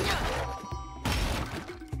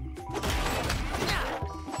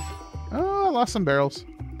 Oh, I lost some barrels.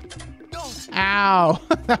 Ow.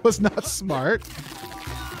 That was not smart.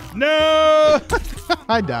 No!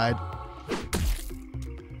 I died.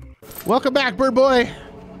 Welcome back, bird boy.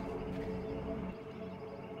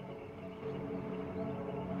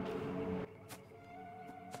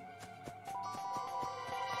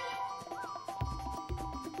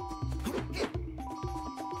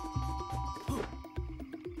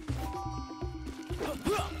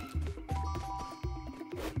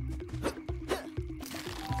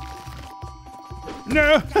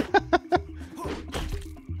 No!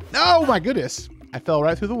 Oh my goodness. I fell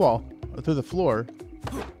right through the wall, or through the floor.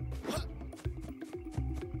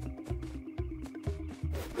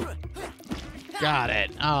 Got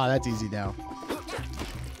it. Oh, that's easy now.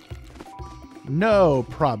 No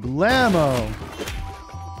problemo.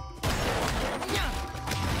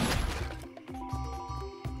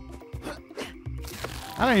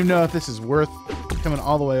 I don't even know if this is worth coming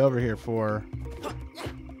all the way over here for.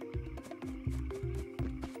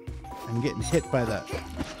 I'm getting hit by the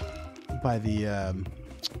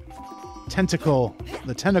tentacle,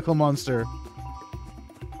 the tentacle monster.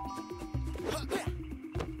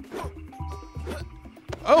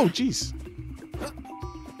 Oh, jeez.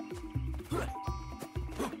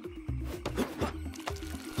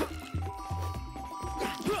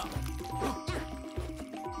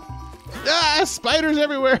 Ah, spiders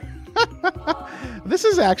everywhere. This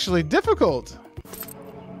is actually difficult.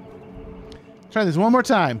 Try this one more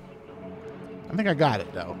time. I think I got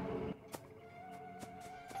it, though.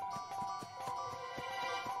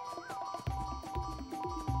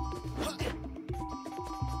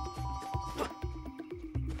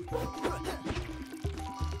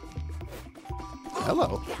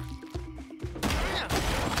 Hello.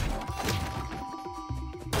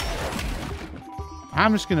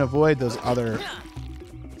 I'm just going to avoid those other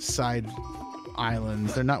side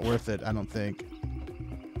islands. They're not worth it, I don't think.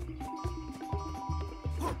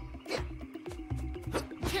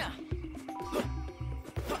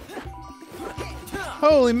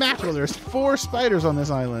 Holy mackerel, there's 4 spiders on this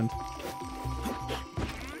island.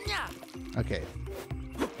 Okay.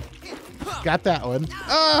 Got that one.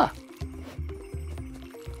 Ah!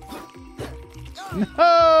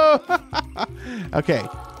 No! Okay.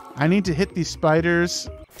 I need to hit these spiders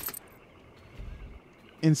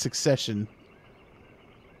in succession.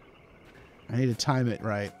 I need to time it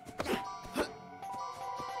right.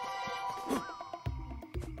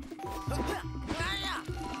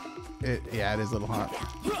 Yeah, it is a little hot.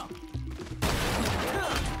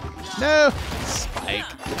 No! Spike.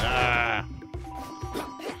 Ah.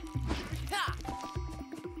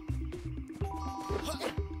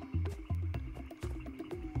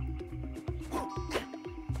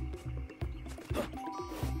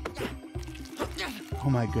 Oh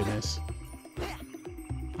my goodness.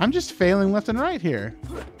 I'm just failing left and right here.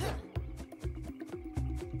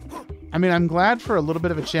 I mean, I'm glad for a little bit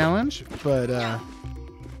of a challenge, but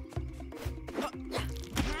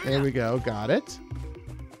there we go. Got it.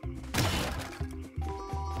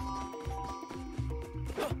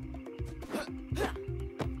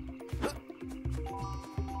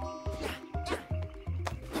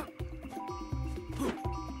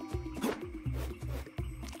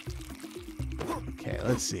 Okay,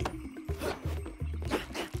 let's see.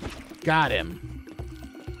 Got him.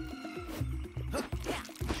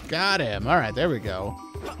 Got him. All right, there we go.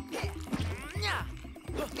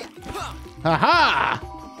 Ha-ha!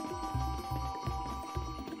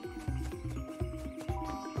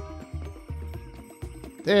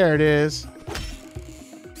 There it is.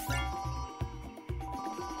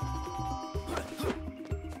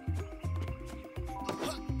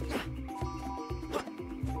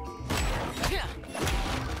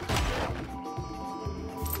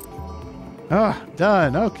 Ah,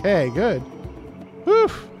 done. Okay, good. Whew.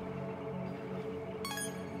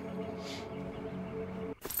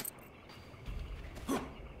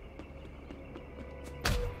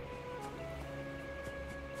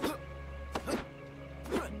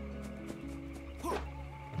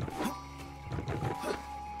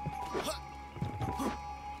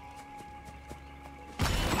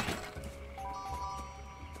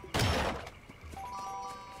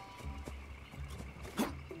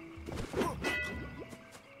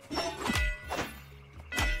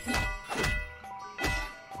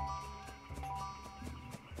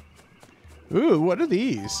 Ooh, what are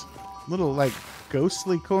these? Little, like,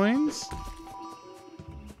 ghostly coins?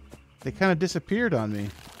 They kind of disappeared on me.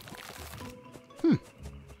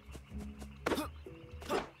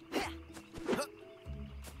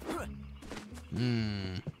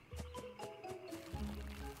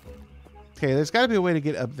 Okay, there's got to be a way to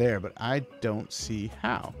get up there, but I don't see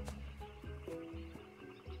how.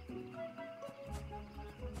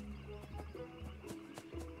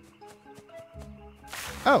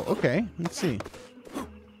 Oh, okay. Let's see.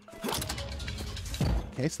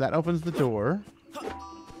 Okay, so that opens the door.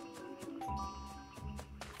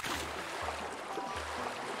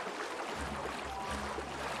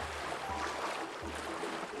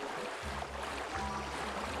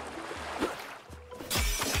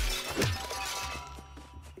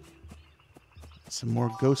 Some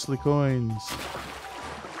more ghostly coins.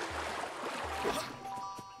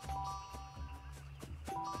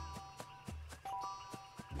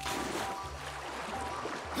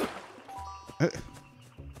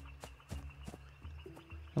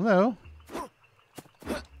 Hello?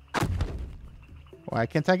 Why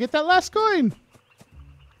can't I get that last coin?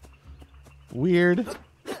 Weird.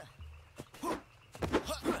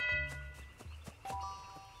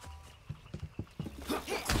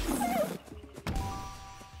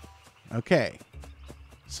 Okay.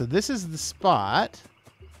 So this is the spot.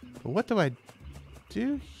 But what do I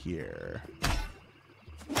do here?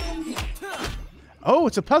 Oh,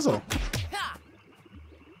 it's a puzzle.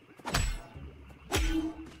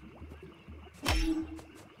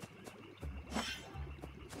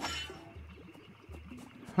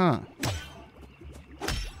 Huh.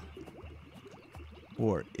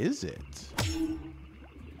 Or is it?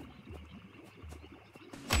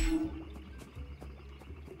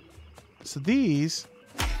 So these,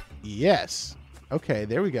 yes. Okay,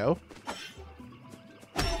 there we go.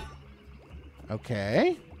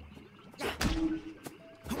 Okay.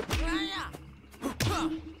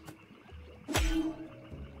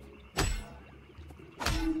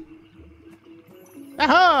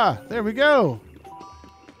 Aha! There we go.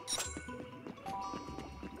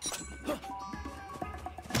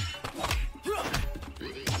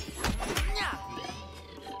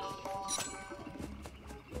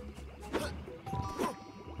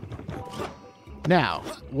 Now,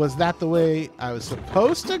 was that the way I was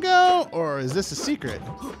supposed to go, or is this a secret?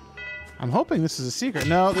 I'm hoping this is a secret.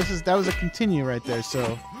 No, that was a continue right there,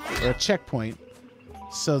 so, or a checkpoint.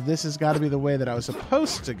 So this has got to be the way that I was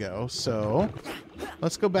supposed to go. So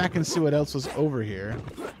let's go back and see what else was over here.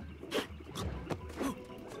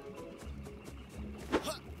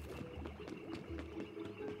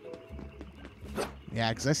 Yeah,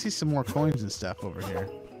 because I see some more coins and stuff over here.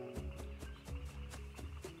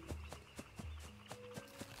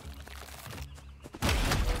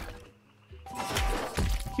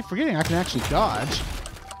 I keep forgetting I can actually dodge.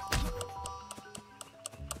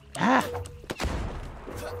 Ah!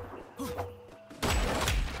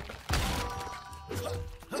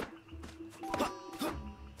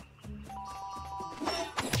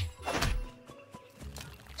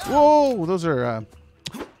 Whoa, those are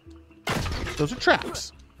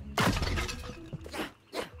traps.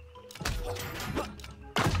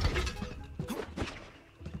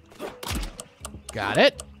 Got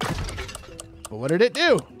it. But what did it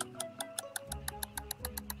do?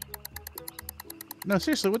 No,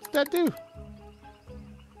 seriously, what did that do?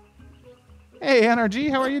 Hey,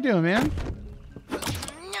 NRG, how are you doing, man?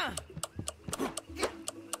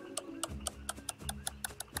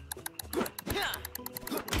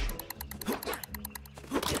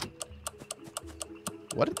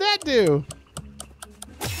 What did that do?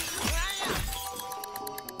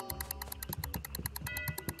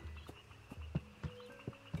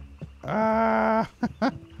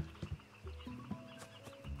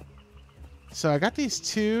 So I got these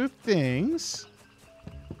two things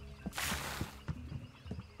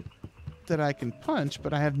that I can punch,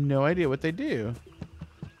 but I have no idea what they do.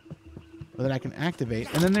 Or that I can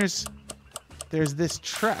activate. And then there's this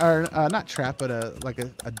trap, or not trap, but like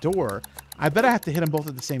a door. I bet I have to hit them both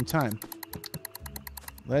at the same time.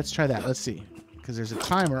 Let's try that. Let's see. Because there's a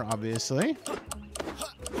timer, obviously.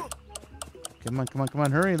 Come on, come on, come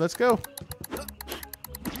on. Hurry. Let's go.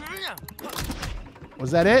 Was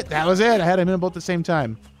that it? That was it. I had them in both at the same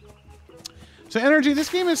time. So, Energy, this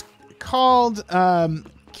game is called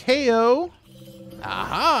Kao.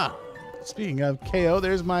 Aha! Speaking of Kao,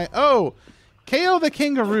 there's my... Oh! Kao the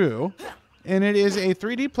Kangaroo. And it is a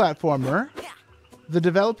 3D platformer. The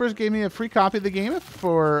developers gave me a free copy of the game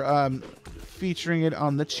for featuring it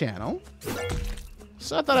on the channel.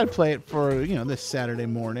 So I thought I'd play it for, you know, this Saturday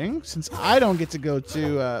morning. Since I don't get to go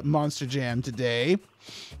to Monster Jam today.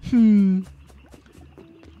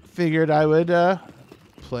 Figured I would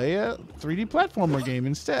play a 3D platformer game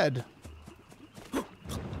instead.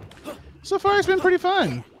 So far, it's been pretty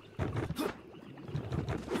fun.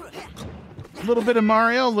 A little bit of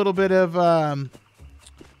Mario, a little bit of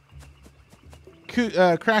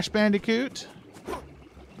Crash Bandicoot.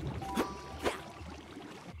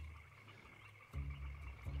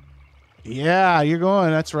 Yeah, you're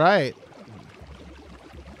going. That's right.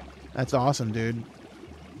 That's awesome, dude.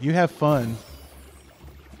 You have fun.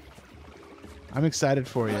 I'm excited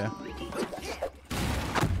for you.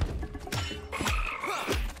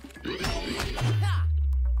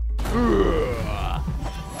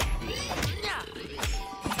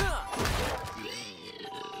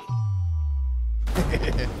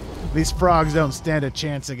 These frogs don't stand a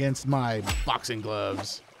chance against my boxing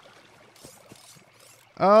gloves.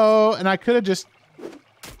 Oh, and I could have just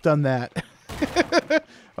done that.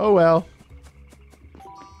 Oh well.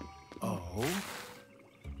 Oh?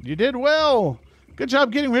 You did well. Good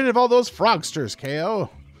job getting rid of all those frogsters, Kao.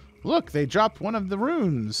 Look, they dropped one of the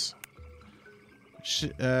runes.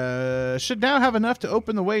 Should now have enough to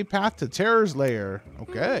open the way path to Terror's lair.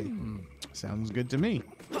 Okay. Sounds good to me.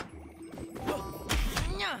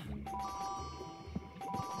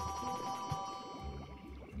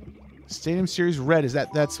 Stadium Series Red,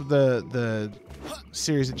 that's the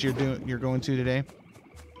series that you're going to today?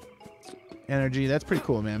 Energy, that's pretty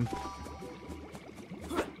cool, man.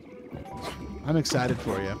 I'm excited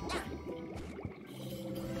for you.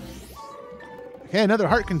 Okay, another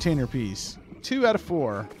heart container piece. 2 out of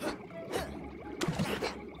 4.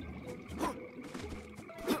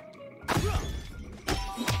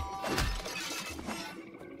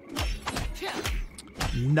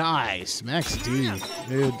 Nice, Max D.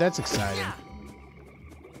 Dude, that's exciting.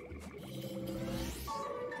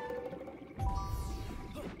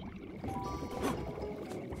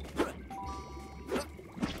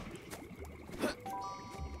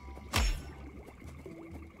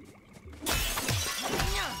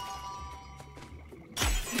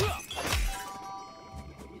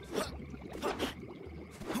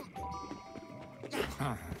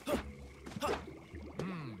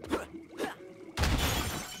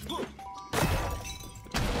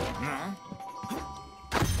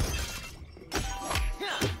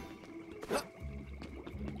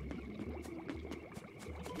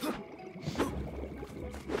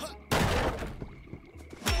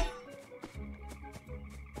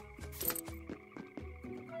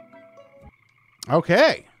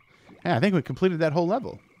 Okay. Yeah, I think we completed that whole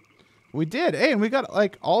level. We did. Hey, and we got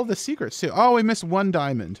like all the secrets too. Oh, we missed 1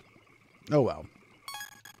 diamond. Oh well.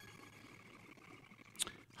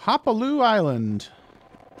 Hopaloo Island.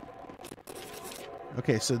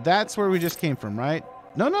 Okay, so that's where we just came from, right?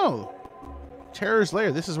 No. Terror's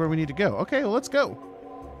lair. This is where we need to go. Okay, well, let's go.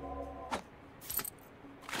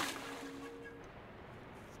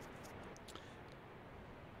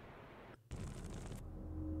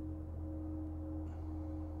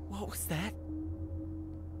 What was that?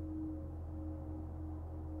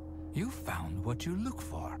 You found what you look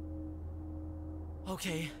for.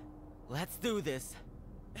 Okay, let's do this.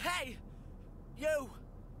 Hey! You!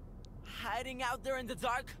 Hiding out there in the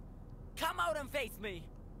dark? Come out and face me!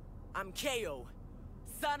 I'm Kao,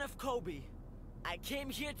 son of Kobe. I came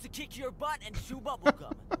here to kick your butt and chew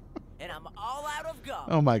bubblegum. And I'm all out of gum.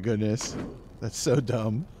 Oh my goodness. That's so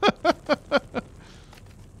dumb.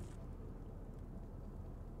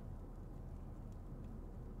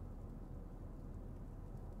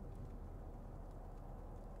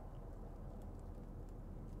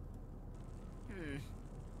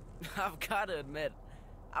 I've gotta admit,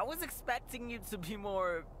 I was expecting you to be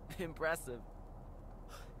more impressive.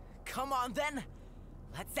 Come on then,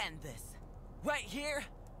 let's end this. Right here,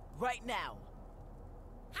 right now.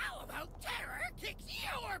 How about terror kicks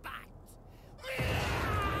your butt?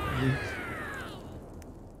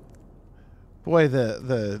 Boy,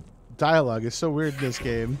 the dialogue is so weird in this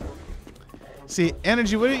game. See,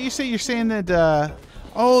 Energy, what did you say? You're saying that,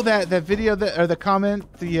 oh, that video, or the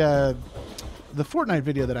comment, the Fortnite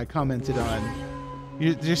video that I commented on.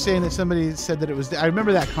 You're saying that somebody said that it was dead. I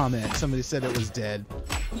remember that comment. Somebody said it was dead.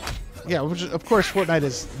 Yeah, which, of course, Fortnite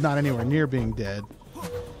is not anywhere near being dead.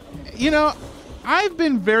 You know, I've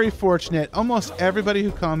been very fortunate. Almost everybody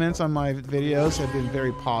who comments on my videos have been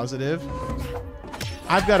very positive.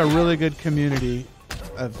 I've got a really good community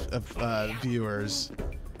of viewers.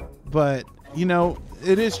 But, you know,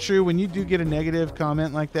 it is true, when you do get a negative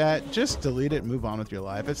comment like that, just delete it and move on with your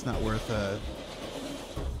life. It's not worth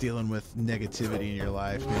dealing with negativity in your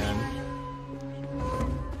life, man.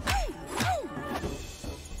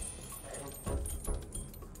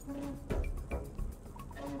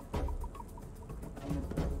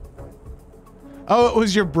 Oh, it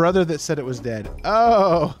was your brother that said it was dead.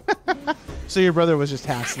 Oh. So your brother was just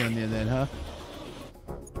hassling you then, huh?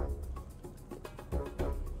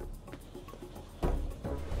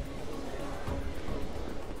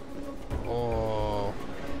 Oh.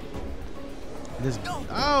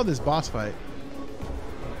 This boss fight.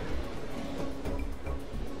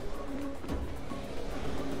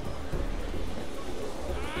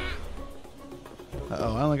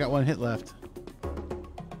 Uh-oh, I only got one hit left.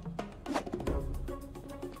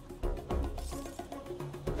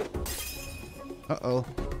 Uh-oh.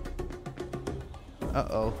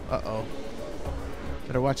 Uh-oh. Uh-oh.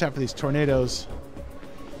 Better watch out for these tornadoes.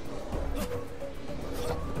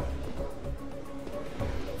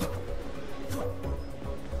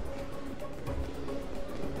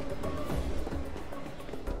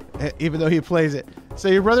 Even though he plays it. So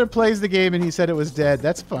your brother plays the game and he said it was dead.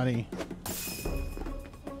 That's funny.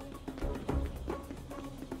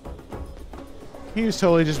 He was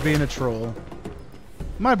totally just being a troll.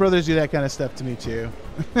 My brothers do that kind of stuff to me too.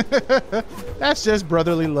 That's just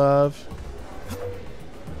brotherly love.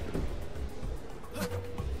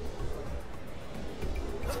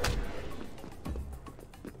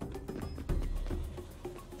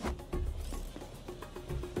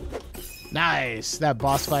 Nice. That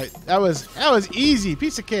boss fight. That was easy.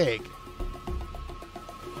 Piece of cake.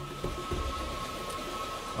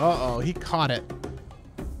 Uh-oh, he caught it.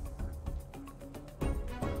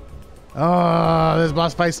 Oh, this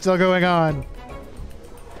boss fight's still going on.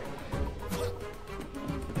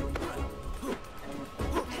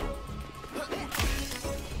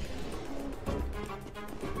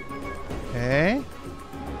 Okay.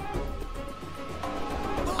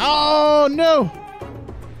 Oh, no.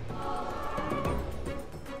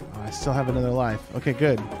 I still have another life. Okay,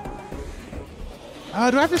 good. Do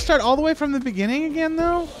I have to start all the way from the beginning again,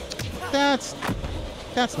 though? That's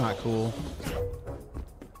not cool.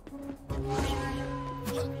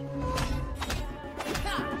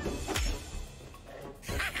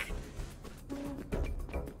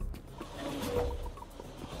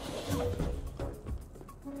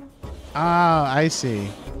 Ah, I see.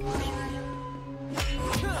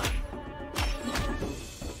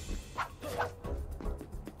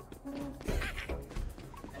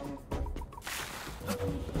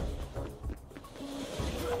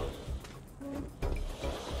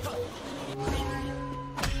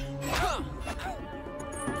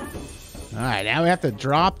 All right, now we have to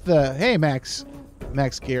drop the... Hey, Max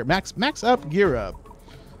gear. Max up, gear up.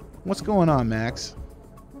 What's going on, Max?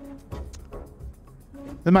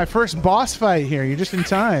 Then my first boss fight here. You're just in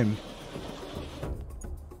time.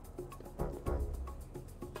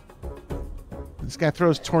 This guy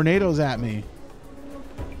throws tornadoes at me.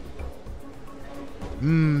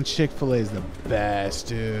 Chick-fil-A is the best,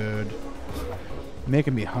 dude.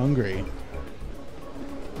 Making me hungry.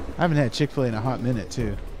 I haven't had Chick-fil-A in a hot minute,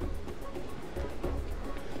 too.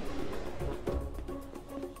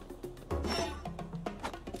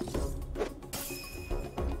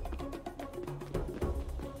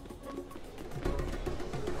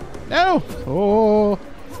 No! Oh!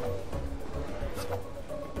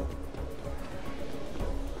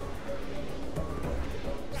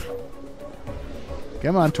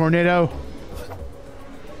 Come on, tornado.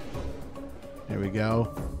 There we go.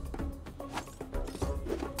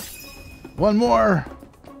 One more.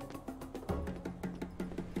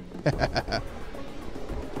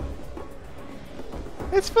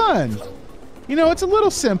 It's fun. You know, it's a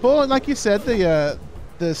little simple. And like you said,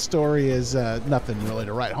 the story is nothing really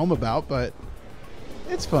to write home about, but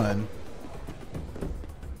it's fun.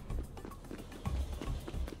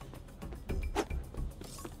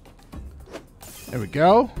 There we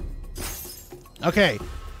go. Okay.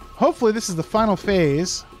 Hopefully this is the final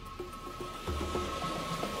phase.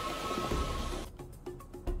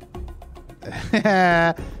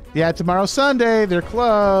 Yeah, tomorrow's Sunday. They're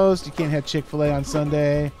closed. You can't have Chick-fil-A on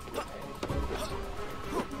Sunday.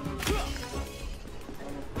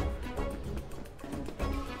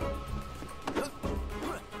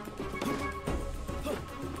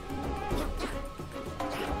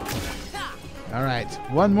 All right,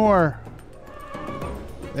 one more.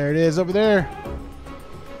 There it is over there.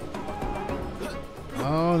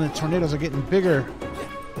 Oh, the tornadoes are getting bigger.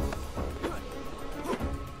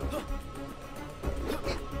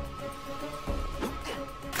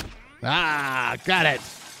 Ah, got it.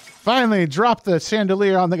 Finally dropped the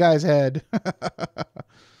chandelier on the guy's head.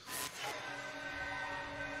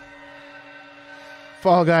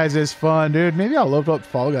 Fall Guys is fun, dude. Maybe I'll load up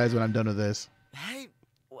Fall Guys when I'm done with this. Hey,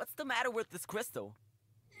 what's the matter with this crystal?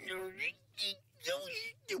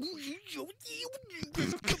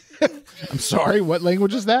 I'm sorry, what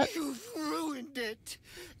language is that? You've ruined it.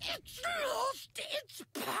 It's lost its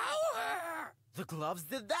power. The gloves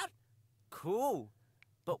did that? Cool.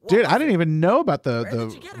 But what Dude, was I didn't it? even know about Where the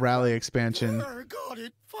did you get it rally from? expansion. Terror got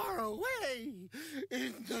it far away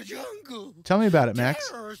in the jungle. Tell me about it, Max.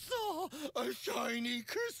 Terror saw a shiny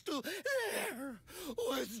crystal. There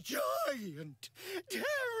was giant.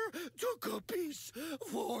 Terror took a piece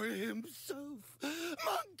for himself.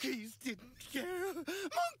 Monkeys didn't care.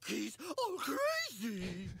 Monkeys are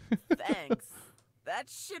crazy. Thanks. That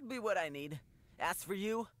should be what I need. As for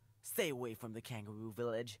you, stay away from the kangaroo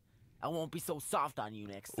village. I won't be so soft on you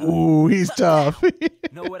next time. Ooh, he's tough.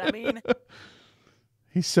 Know what I mean?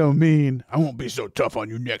 He's so mean. I won't be so tough on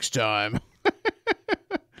you next time.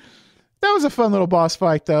 That was a fun little boss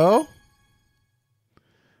fight, though.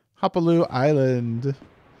 Hapaloo Island.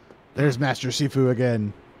 There's Master Sifu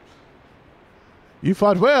again. You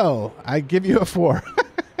fought well. I give you a 4.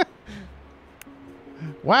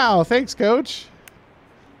 Wow, thanks, coach.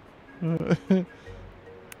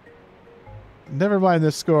 Never mind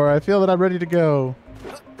this score. I feel that I'm ready to go.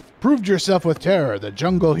 Proved yourself with terror. The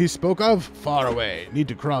jungle he spoke of, far away. Need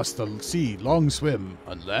to cross the sea, long swim.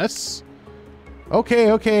 Unless...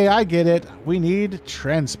 Okay, I get it. We need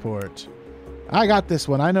transport. I got this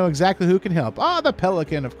one. I know exactly who can help. Ah, the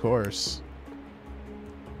pelican, of course.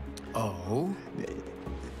 Oh?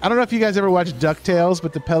 I don't know if you guys ever watched DuckTales,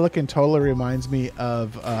 but the pelican totally reminds me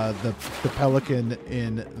of the pelican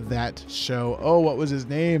in that show. Oh, what was his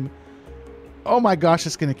name? Oh my gosh,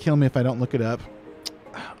 it's going to kill me if I don't look it up.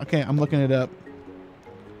 Okay, I'm looking it up.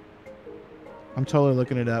 I'm totally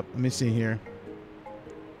looking it up. Let me see here.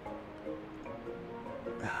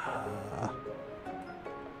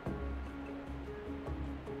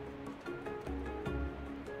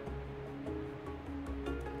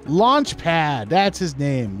 Launchpad. That's his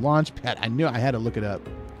name. Launchpad. I knew I had to look it up.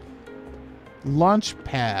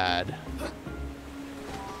 Launchpad.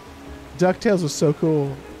 DuckTales was so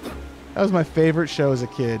cool. That was my favorite show as a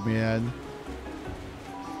kid, man.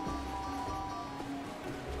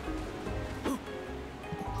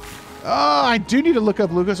 Oh, I do need to look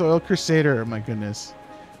up Lucas Oil Crusader. Oh, my goodness.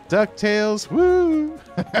 DuckTales. Woo!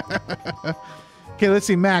 Okay, let's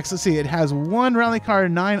see. Max, let's see. It has 1 rally car,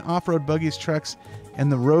 9 off-road buggies, trucks, and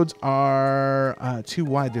the roads are too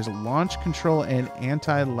wide. There's a launch control and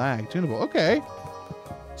anti-lag. Tunable. Okay.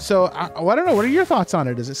 So, I don't know. What are your thoughts on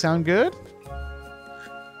it? Does it sound good?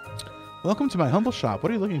 Welcome to my humble shop.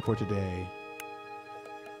 What are you looking for today?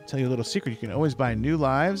 I'll tell you a little secret. You can always buy new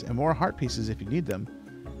lives and more heart pieces if you need them.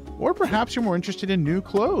 Or perhaps you're more interested in new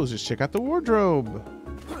clothes. Just check out the wardrobe.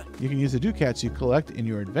 You can use the ducats you collect in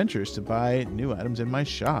your adventures to buy new items in my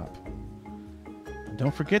shop. And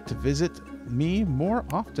don't forget to visit me more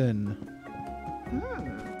often.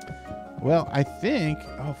 Well, I think...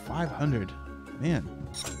 Oh, 500. Man.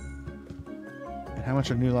 And how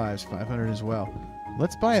much are new lives? 500 as well.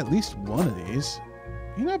 Let's buy at least one of these.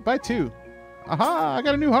 You know, buy 2. Aha! I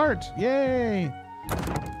got a new heart. Yay!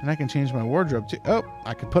 And I can change my wardrobe too. Oh,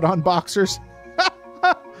 I can put on boxers.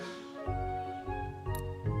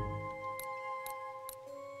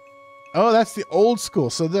 Oh, that's the old school.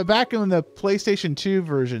 So the back in the PlayStation 2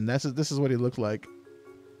 version, this is what he looked like.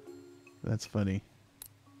 That's funny.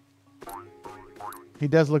 He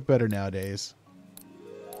does look better nowadays.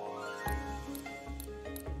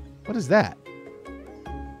 What is that?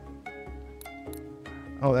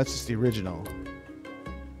 Oh, that's just the original.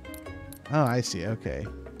 Oh, I see. Okay.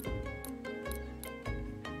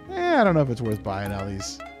 I don't know if it's worth buying all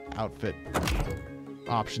these outfit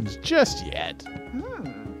options just yet.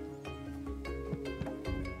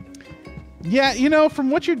 Yeah, you know, from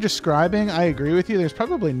what you're describing, I agree with you. There's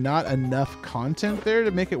probably not enough content there to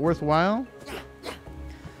make it worthwhile.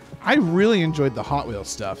 I really enjoyed the Hot Wheels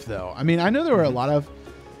stuff, though. I mean, I know there were a lot of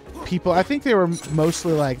people. I think they were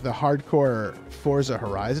mostly like the hardcore Forza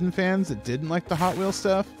Horizon fans that didn't like the Hot Wheels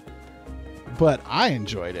stuff. But I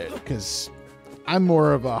enjoyed it because I'm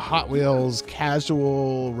more of a Hot Wheels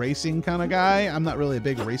casual racing kind of guy. I'm not really a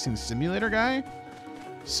big racing simulator guy.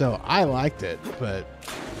 So I liked it, but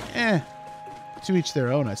to each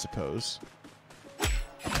their own, I suppose.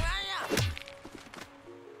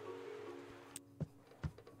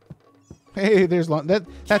 Hey, there's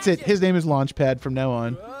that's it. His name is Launchpad from now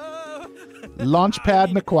on.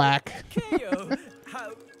 Launchpad McQuack.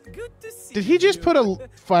 Did he just put a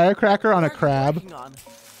firecracker on a crab?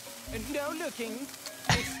 No looking.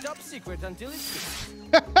 It's top secret until it's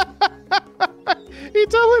He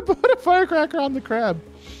totally put a firecracker on the crab.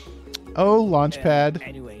 Oh, Launchpad.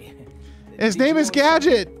 Anyway. His name is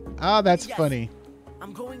Gadget. Oh, that's funny.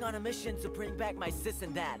 I'm going on a mission to bring back my sis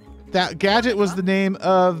and dad. That Gadget was the name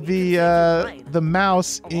of the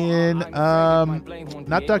mouse in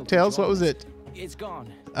not DuckTales. What was it? It's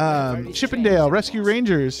gone. Chippendale Rescue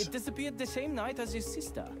Rangers. It disappeared the same night as his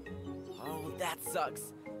sister. Oh, that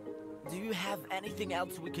sucks. Do you have anything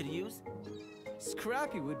else we could use?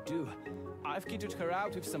 Scrappy would do. I've kitted her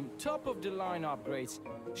out with some top-of-the-line upgrades.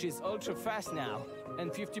 She's ultra-fast now,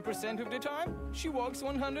 And 50% of the time, she walks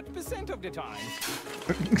 100% of the time.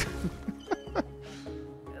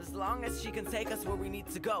 As long as she can take us where we need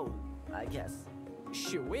to go, I guess.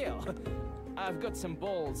 She will. I've got some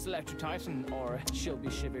balls left to tighten, or she'll be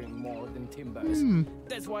shivering more than timbers.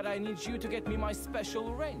 That's why I need you to get me my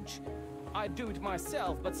special wrench. I'd do it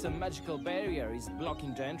myself, but some magical barrier is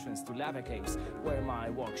blocking the entrance to lava caves, where my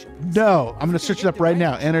workshop is. No, I'm going to search it up right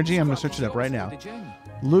now. Energy, I'm going to search it up right now.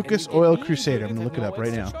 Lucas Oil Crusader. I'm going to look it up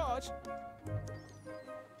right now.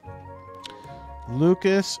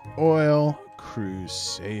 Lucas Oil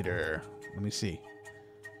Crusader. Let me see.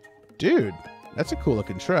 Dude, that's a cool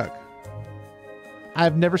looking truck.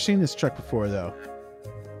 I've never seen this truck before, though.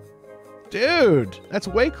 Dude, that's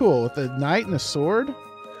way cool with the knight and the sword.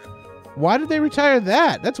 Why did they retire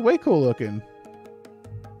that? That's way cool looking.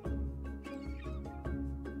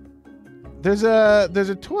 There's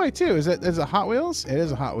a toy too. Is that there's a Hot Wheels? It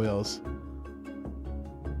is a Hot Wheels.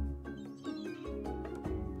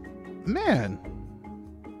 Man,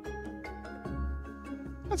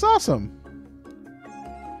 that's awesome.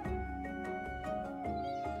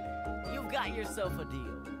 You've got yourself a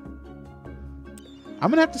deal. I'm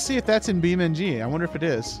gonna have to see if that's in BeamNG. I wonder if it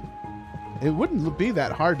is. It wouldn't be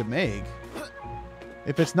that hard to make.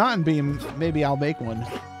 If it's not in Beam, maybe I'll make one.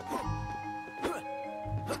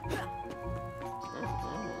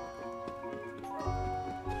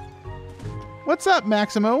 What's up,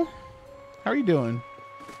 Maximo? How are you doing?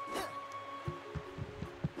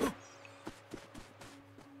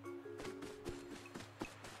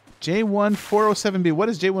 J1407B. What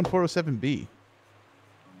is J1407B?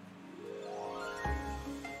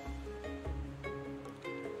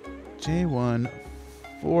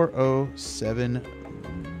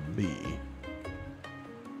 J1407B.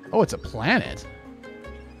 Oh, it's a planet.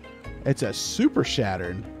 It's a super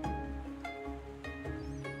Saturn.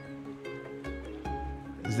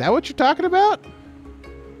 Is that what you're talking about?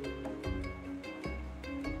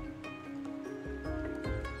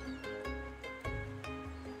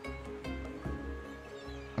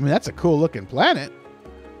 I mean, that's a cool looking planet.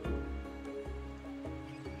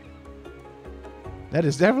 That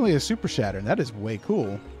is definitely a super Saturn. That is way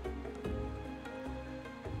cool.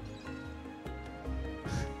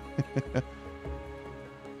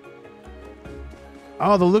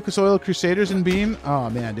 Oh, the Lucas Oil Crusaders in Beam. Oh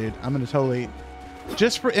man, dude, I'm gonna totally,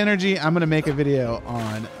 just for energy, I'm gonna make a video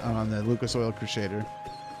on the Lucas Oil Crusader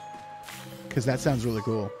because that sounds really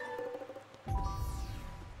cool.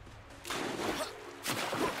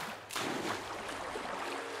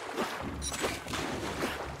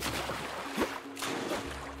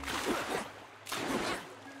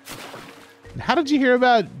 How did you hear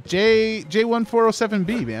about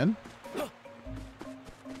J1407B, man?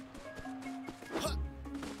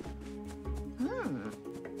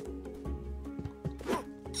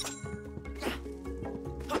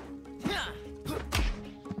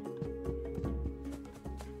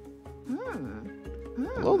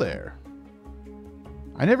 Hello there.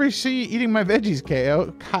 I never see you eating my veggies,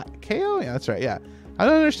 Kao. Kao? Yeah, that's right, yeah. I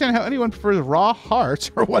don't understand how anyone prefers raw hearts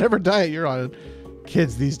or whatever diet you're on.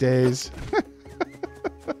 Kids these days.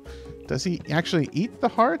 Does he actually eat the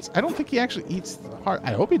hearts? I don't think he actually eats the heart.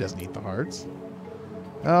 I hope he doesn't eat the hearts.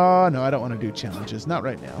 Oh, no, I don't want to do challenges. Not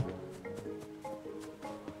right now.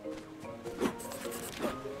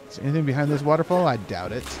 Is there anything behind this waterfall? I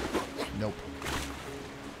doubt it. Nope.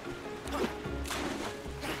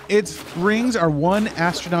 Its rings are 1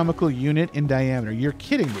 astronomical unit in diameter. You're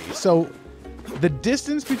kidding me. So the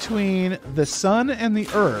distance between the sun and the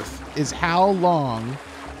earth is how long,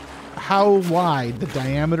 how wide the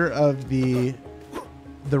diameter of the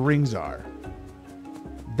rings are.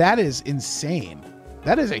 That is insane.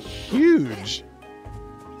 That is a huge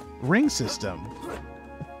ring system.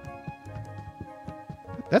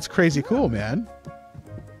 That's crazy cool, man.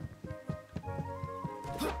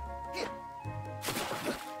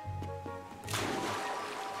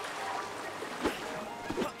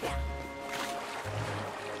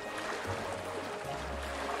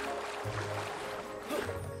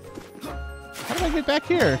 How do I get back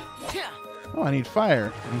here? Oh, I need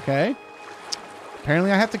fire. Okay.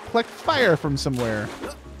 Apparently I have to collect fire from somewhere.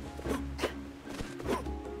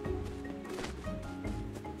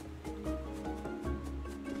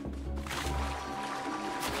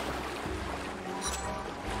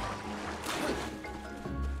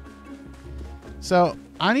 So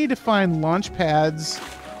I need to find Launchpad's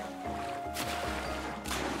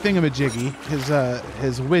thingamajiggy,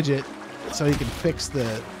 his widget, so he can fix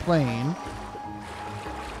the plane.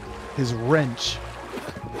 His wrench.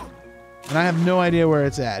 And I have no idea where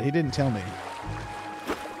it's at. He didn't tell me.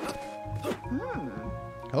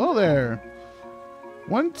 Hello there.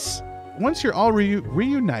 Once you're all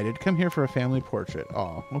reunited, come here for a family portrait.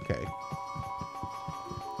 Oh, okay.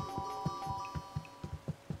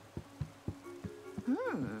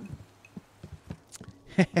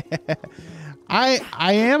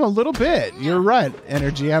 I am a little bit. You're right,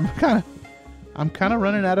 Energy. I'm kind of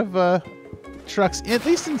running out of trucks, at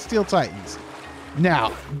least in Steel Titans. Now,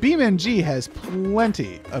 BeamNG has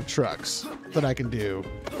plenty of trucks that I can do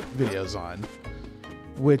videos on,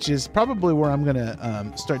 which is probably where I'm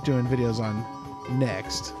gonna start doing videos on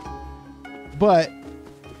next. But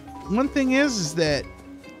one thing is that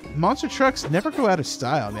monster trucks never go out of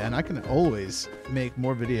style, man. I can always make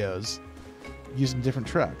more videos using different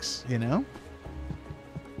trucks, you know?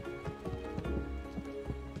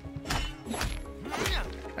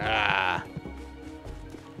 Ah.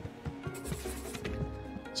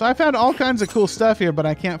 So I found all kinds of cool stuff here, but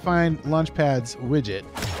I can't find Launchpad's widget.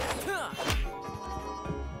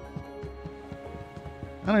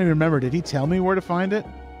 I don't even remember. Did he tell me where to find it?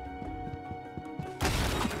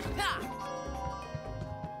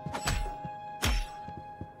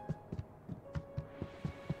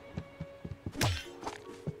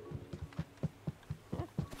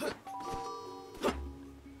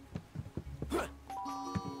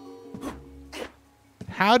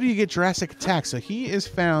 How do you get Jurassic Attack? So he is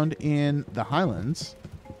found in the Highlands.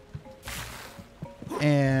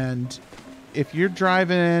 And if you're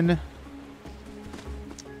driving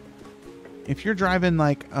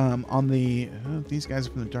like on the these guys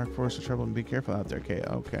are from the Dark Forest of Trouble, and be careful out there.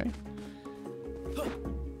 Okay.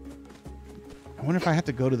 I wonder if I have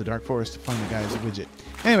to go to the Dark Forest to find the guy's widget.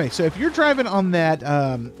 Anyway, so if you're driving on that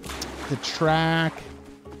the track,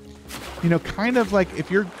 you know, kind of like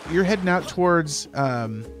if you're heading out towards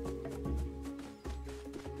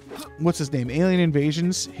what's his name? Alien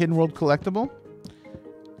Invasion's Hidden World collectible.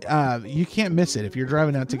 You can't miss it if you're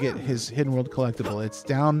driving out to get his Hidden World collectible. It's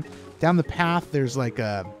down the path. There's like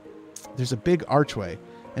there's a big archway,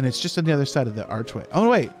 and it's just on the other side of the archway. Oh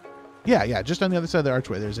wait, yeah, just on the other side of the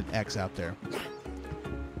archway. There's an X out there.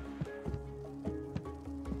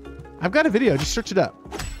 I've got a video. Just search it up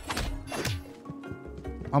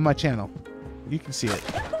on my channel. You can see it.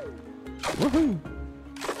 Woohoo!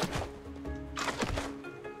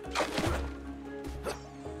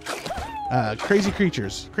 Crazy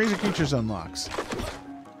Creatures. Crazy Creatures unlocks.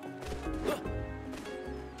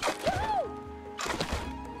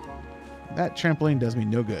 That trampoline does me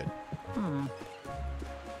no good.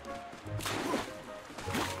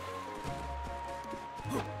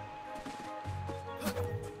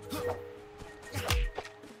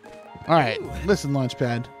 All right, listen,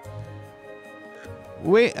 Launchpad.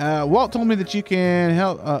 Wait, Walt told me that you can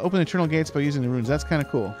help open eternal gates by using the runes. That's kind of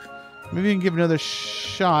cool. Maybe you can give another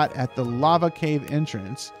shot at the lava cave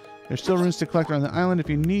entrance. There's still runes to collect around the island if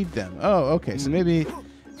you need them. Oh, okay. So maybe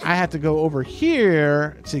I have to go over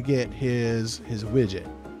here to get his widget.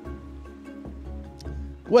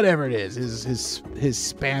 Whatever it is, his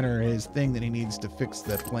spanner, his thing that he needs to fix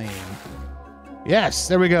the plane. Yes,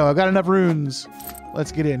 there we go. I've got enough runes.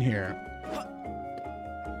 Let's get in here.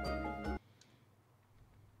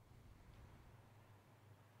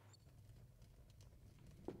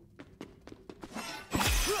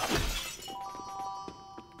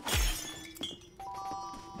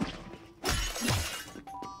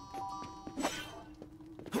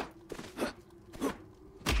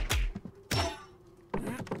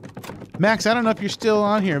 Max, I don't know if you're still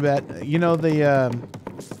on here, but you know the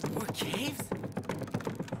More caves?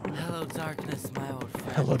 Hello, darkness, my old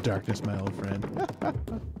friend. Hello, darkness, my old friend.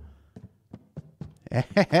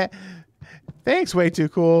 Thanks, way too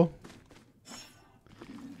cool.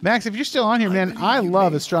 Max, if you're still on here, man, I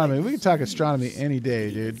love astronomy. We can talk astronomy any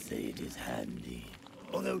day, dude. Say it is handy.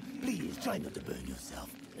 Although, please try not to burn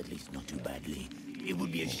yourself. At least not too badly. It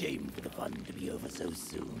would be a shame for the fun to be over so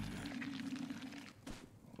soon.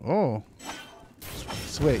 Oh.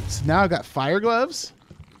 So wait, so now I got fire gloves?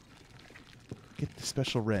 Get the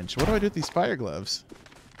special wrench. What do I do with these fire gloves?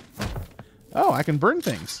 Oh, I can burn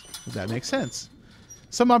things. That makes sense.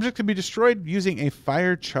 Some object can be destroyed using a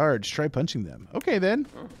fire charge. Try punching them. Okay, then.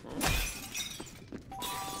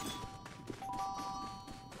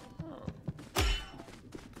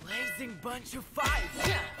 Blazing bunch of fire.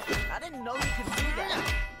 I didn't know you could do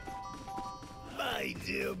that. My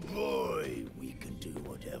dear boy, we can do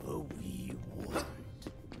whatever we want.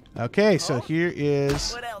 Okay, so here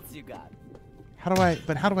is... What else you got? How do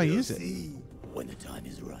I use it? See, when the time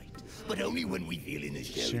is right, but only when we feel in a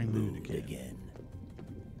sharing mood again.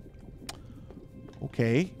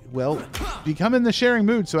 Okay, well, become in the sharing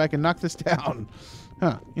mood so I can knock this down.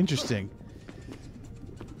 Huh, interesting.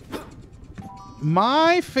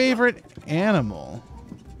 My favorite animal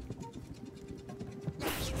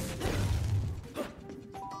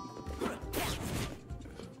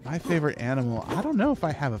My favorite animal. I don't know if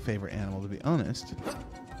I have a favorite animal, to be honest.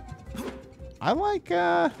 I like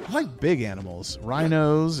big animals.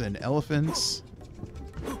 Rhinos and elephants.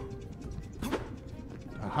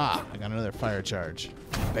 Aha, I got another fire charge.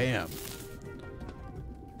 Bam.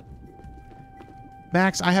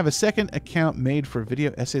 Max, I have a second account made for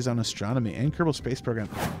video essays on astronomy and Kerbal Space Program.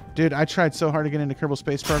 Dude, I tried so hard to get into Kerbal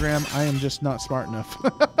Space Program. I am just not smart enough.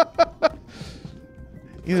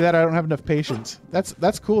 Either that or I don't have enough patience.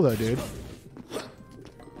 That's cool though, dude.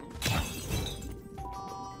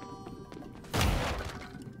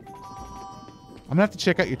 I'm gonna have to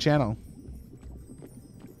check out your channel.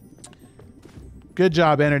 Good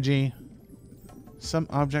job, Energy. Some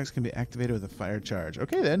objects can be activated with a fire charge.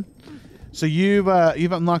 Okay then. So you've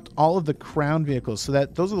unlocked all of the crown vehicles. So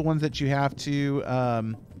that those are the ones that you have to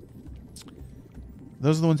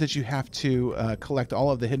collect all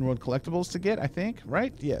of the hidden world collectibles to get, I think,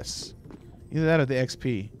 right? Yes. Either that or the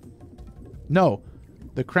XP. No,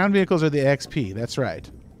 the crown vehicles are the XP. That's right.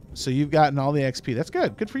 So you've gotten all the XP. That's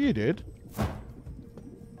good. Good for you, dude.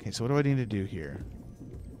 Okay, so what do I need to do here?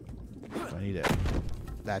 I need to...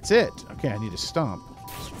 That's it. Okay, I need to stomp.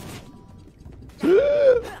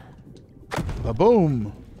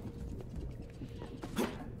 Ba-boom.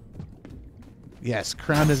 Yes,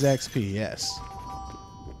 crown is XP. Yes.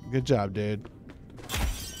 Good job, dude.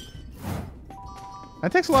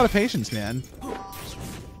 That takes a lot of patience, man.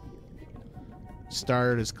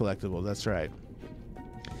 Start is collectible. That's right.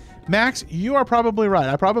 Max, you are probably right.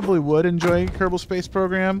 I probably would enjoy Kerbal Space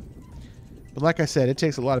Program. But like I said, it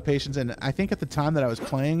takes a lot of patience. And I think at the time that I was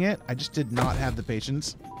playing it, I just did not have the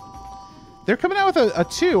patience. They're coming out with a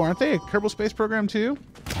 2, aren't they? A Kerbal Space Program 2?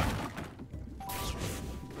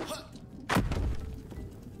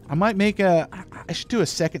 I might make a... I should do a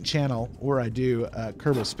second channel where I do a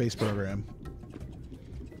Kerbal Space Program.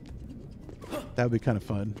 That would be kind of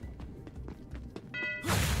fun.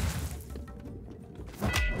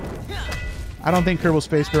 I don't think Kerbal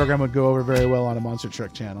Space Program would go over very well on a Monster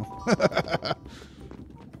Truck channel.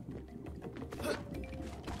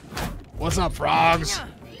 What's up, frogs?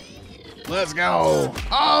 Let's go.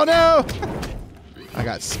 Oh, no. I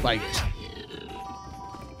got spiked.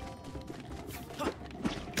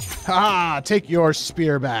 Ha! Take your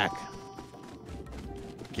spear back.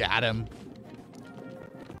 Got him.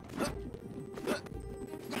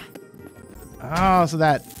 Oh, so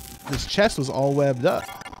this chest was all webbed up.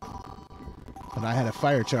 But I had a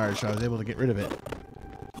fire charge, so I was able to get rid of it.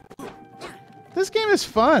 This game is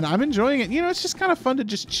fun. I'm enjoying it. You know, it's just kind of fun to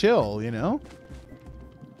just chill, you know?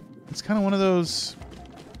 It's kind of one of those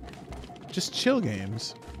just chill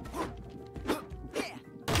games.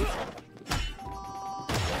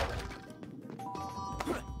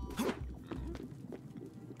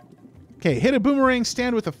 Okay, hit a boomerang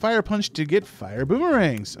stand with a fire punch to get fire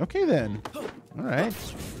boomerangs. Okay, then. All right.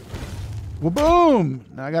 Well, boom!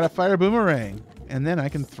 Now I got a fire boomerang. And then I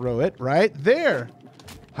can throw it right there.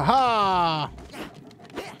 Ha-ha!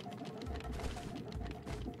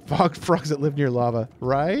 Frogs that live near lava,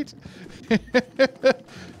 right?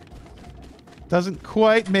 Doesn't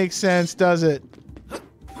quite make sense, does it?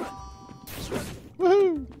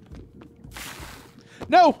 Woohoo!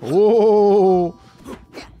 No! Whoa!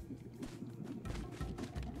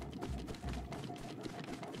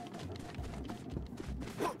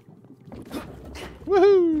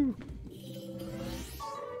 Woohoo!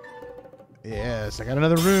 Yes, I got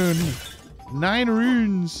another rune. 9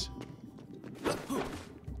 runes.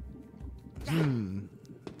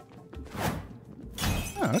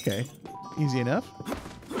 Oh, okay. Easy enough.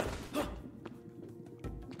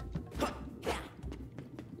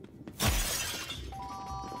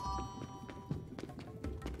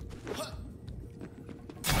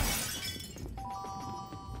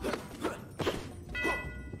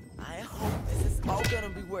 I hope this is all gonna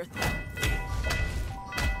be worth it.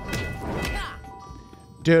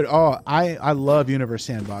 Dude, oh, I love Universe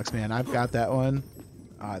Sandbox, man. I've got that one.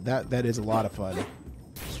 That is a lot of fun.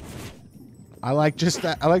 I like just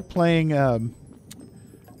that. I like playing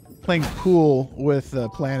pool with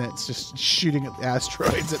planets, just shooting at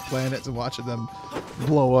asteroids at planets and watching them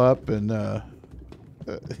blow up and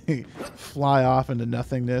fly off into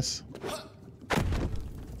nothingness.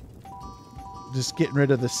 Just getting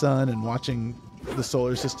rid of the sun and watching the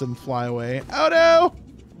solar system fly away. Oh no!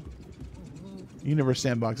 Universe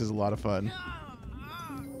Sandbox is a lot of fun.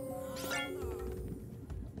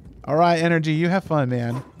 All right, Energy, you have fun,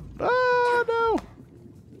 man. Oh, no.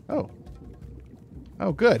 Oh.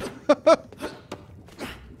 Oh, good.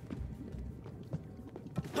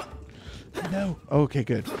 No. Okay,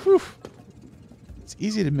 good. Whew. It's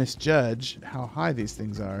easy to misjudge how high these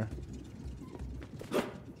things are.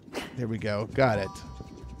 There we go. Got it.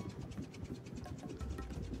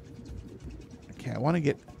 Okay, I want to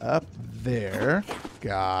get up there.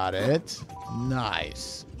 Got it.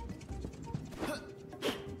 Nice.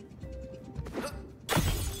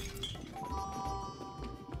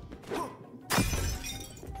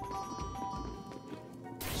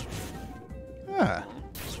 Ah.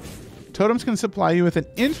 Totems can supply you with an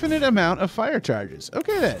infinite amount of fire charges.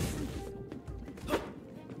 Okay, then.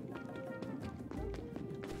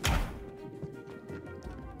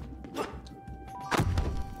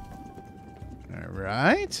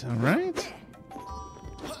 All right.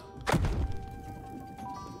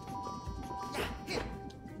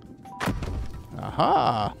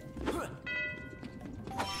 Aha.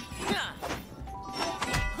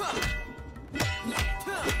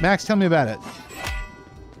 Max, tell me about it.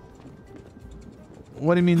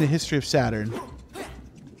 What do you mean the history of Saturn?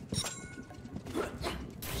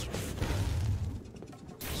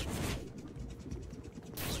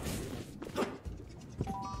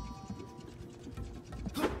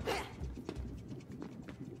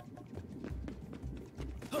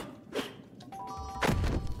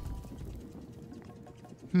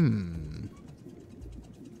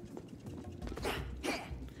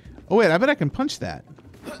 Oh, wait, I bet I can punch that.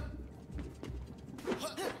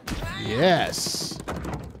 Yes.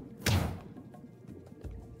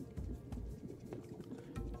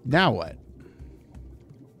 Now what?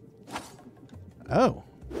 Oh.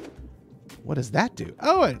 What does that do?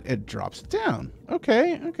 Oh, it drops it down.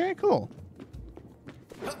 Okay, okay, cool.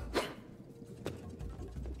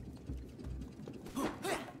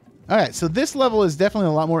 All right, so this level is definitely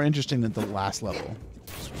a lot more interesting than the last level.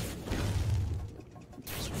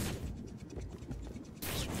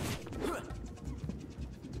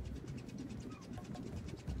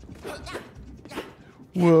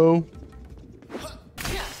 Whoa.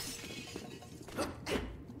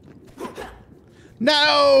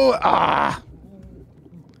 No! Ah!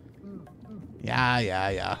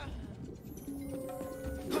 Yeah.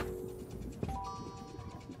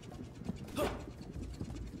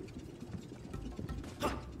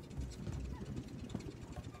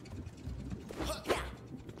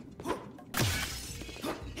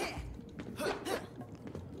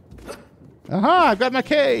 Aha! I got my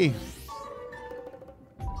K!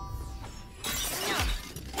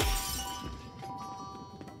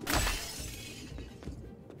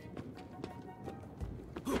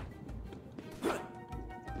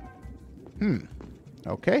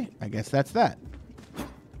 Okay, I guess that's that.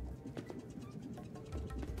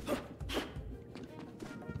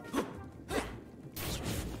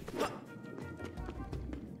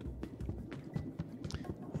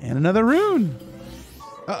 And another rune.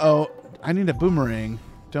 Uh-oh. I need a boomerang,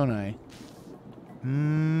 don't I?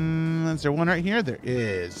 Is there one right here? There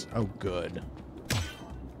is. Oh, good.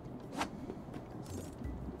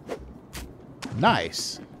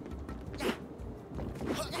 Nice.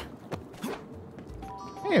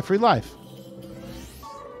 Hey, free life.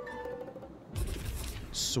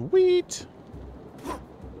 Sweet.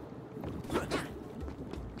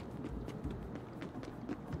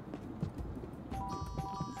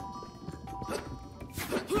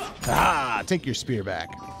 Ah, take your spear back.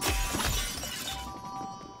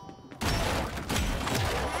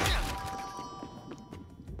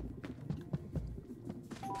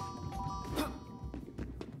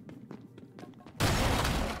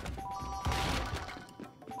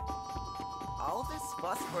 All this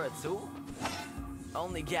fuss for a tool?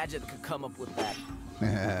 Only Gadget could come up with that.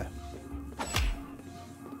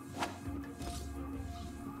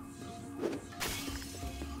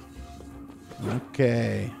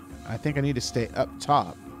 Okay. I think I need to stay up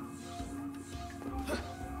top.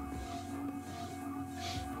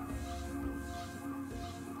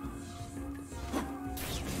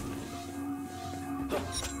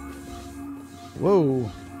 Whoa.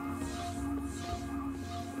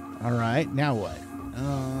 All right, now what?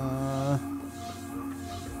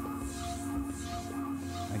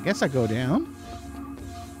 I guess I go down.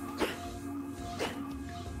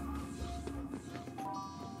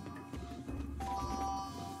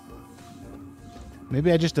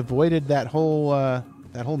 Maybe I just avoided that whole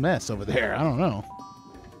mess over there. I don't know.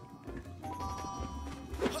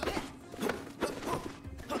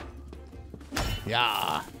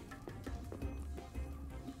 Yeah.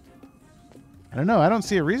 I don't know. I don't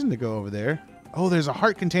see a reason to go over there. Oh, there's a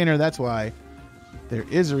heart container. That's why. There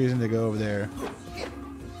is a reason to go over there.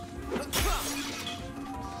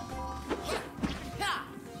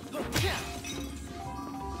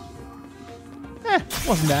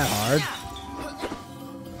 Wasn't that hard.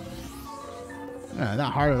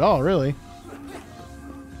 Not hard at all, really.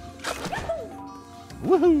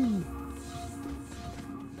 Woohoo!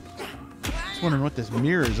 Just wondering what this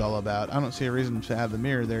mirror is all about. I don't see a reason to have the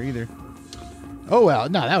mirror there either. Oh well,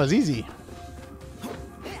 no, that was easy.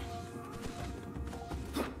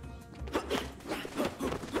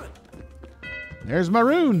 There's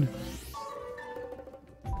Maroon.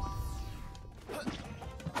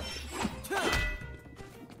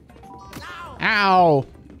 Ow!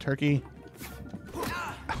 Turkey.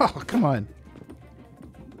 Oh, come on.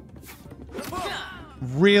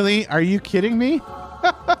 Really? Are you kidding me?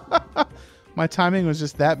 My timing was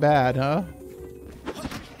just that bad, huh?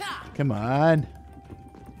 Come on.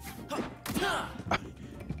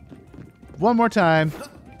 One more time.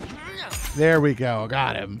 There we go.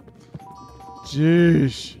 Got him.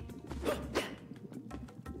 Jeez.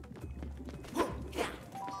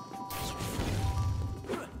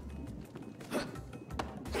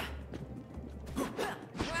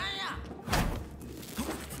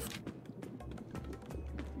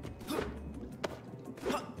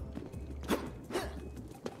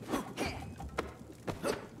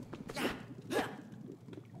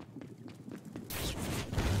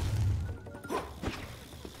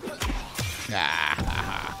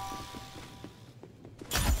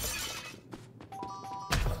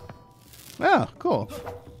 Oh, cool.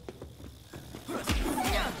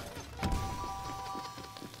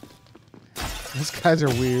 These guys are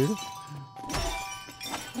weird.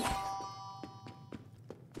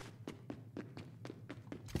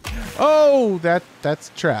 Oh, that's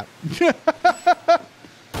a trap.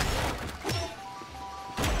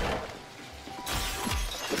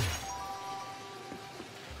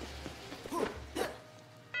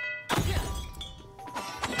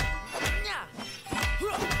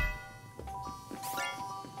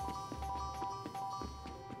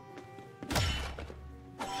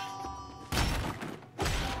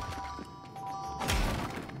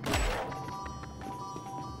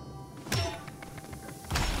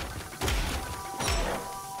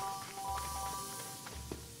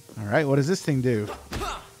 All right, what does this thing do?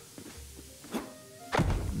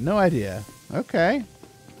 No idea. Okay.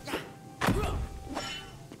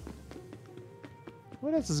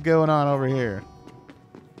 What else is going on over here?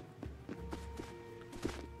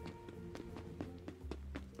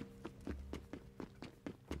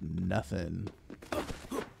 Nothing.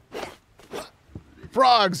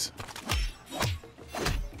 Frogs!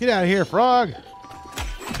 Get out of here, frog!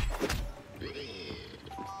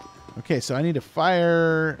 Okay, so I need a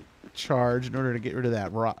fire charge in order to get rid of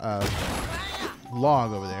that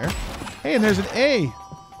log over there. Hey, and there's an A.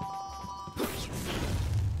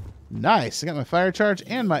 Nice. I got my fire charge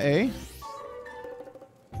and my A.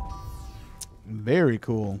 Very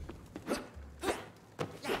cool.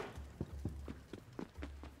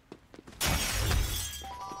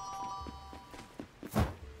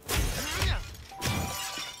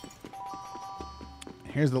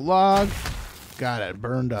 Here's the log. Got it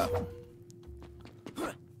burned up.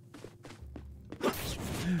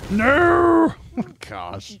 No!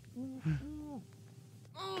 Gosh.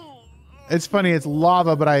 It's funny, it's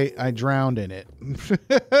lava, but I drowned in it.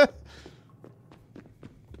 I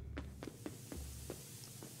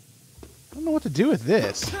don't know what to do with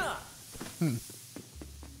this.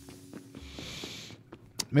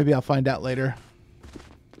 Maybe I'll find out later.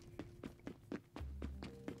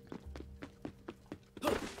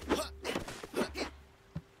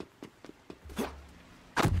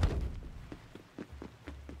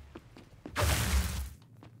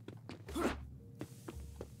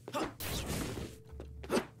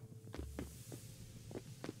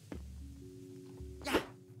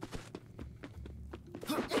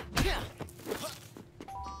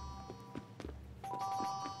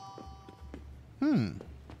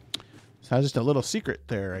 So just a little secret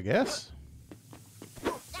there, I guess.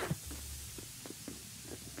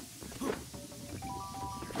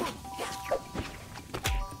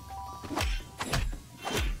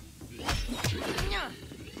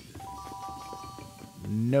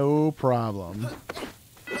 No problem.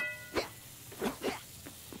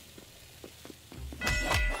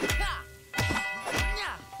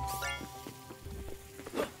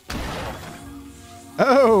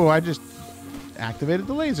 Oh, I just activated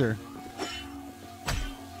the laser.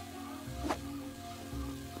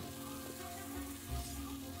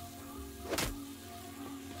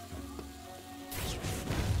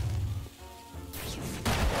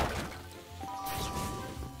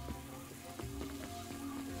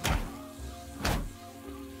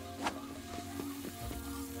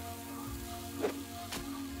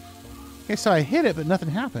 Okay, so I hit it, but nothing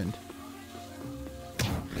happened.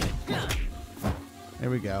 There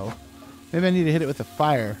we go. Maybe I need to hit it with the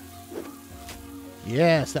fire.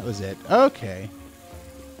 Yes, that was it. Okay.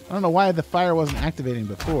 I don't know why the fire wasn't activating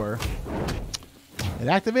before. It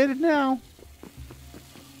activated now.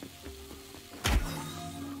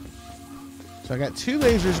 So I got 2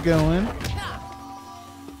 lasers going.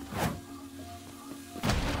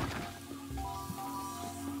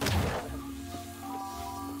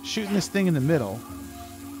 Shooting this thing in the middle.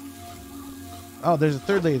 Oh, there's a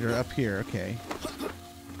 3rd laser up here. Okay.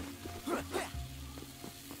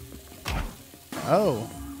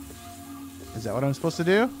 Oh. Is that what I'm supposed to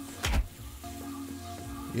do?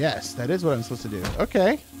 Yes, that is what I'm supposed to do.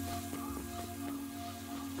 Okay.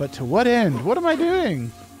 But to what end? What am I doing?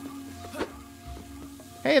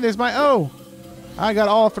 Hey, there's my O. I got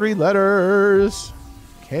all 3 letters.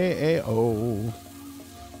 K-A-O.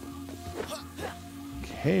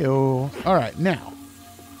 K-O. All right, now.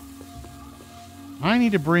 I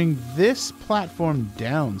need to bring this platform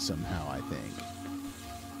down somehow, I think.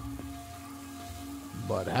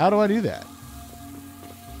 But how do I do that?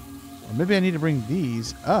 Or maybe I need to bring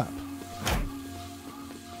these up.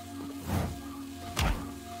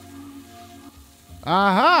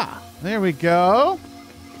 Aha! There we go.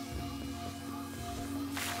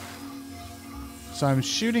 So I'm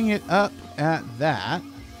shooting it up at that.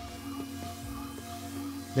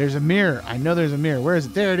 There's a mirror. I know there's a mirror. Where is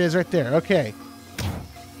it? There it is right there. Okay.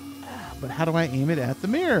 But how do I aim it at the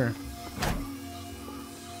mirror?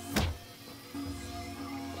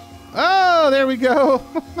 Oh, there we go.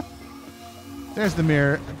 There's the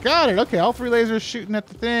mirror. Got it. Okay, all 3 lasers shooting at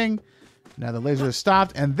the thing. Now the laser is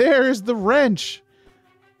stopped, and there's the wrench.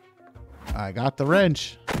 I got the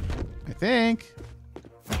wrench. I think.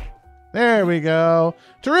 There we go.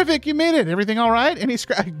 Terrific, you made it. Everything all right? Any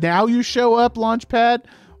scratch? Now you show up, Launchpad.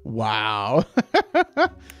 Wow.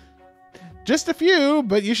 Just a few,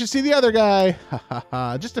 but you should see the other guy.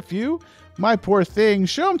 Just a few? My poor thing.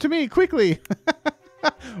 Show him to me, quickly.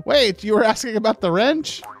 Wait, you were asking about the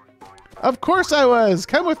wrench? Of course I was.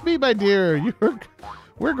 Come with me, my dear.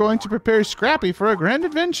 We're going to prepare Scrappy for a grand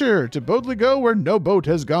adventure, to boldly go where no boat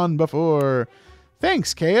has gone before.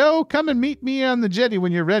 Thanks, Kao. Come and meet me on the jetty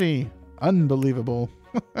when you're ready. Unbelievable.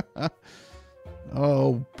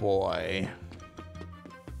 Oh, boy.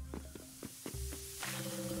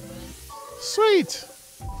 Sweet.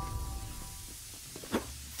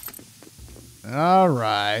 All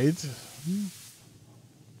right.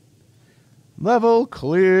 Level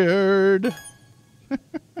cleared.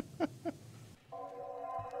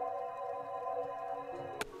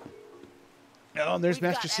 Oh, and there's We've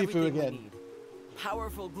Master got Sifu everything we again. need.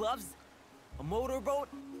 Powerful gloves, a motorboat,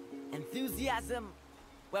 enthusiasm.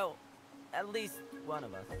 Well, at least one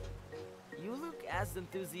of us. You look as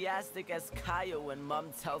enthusiastic as Kaya when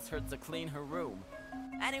Mom tells her to clean her room.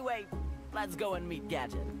 Anyway, let's go and meet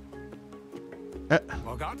Gadget.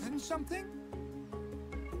 Forgotten something?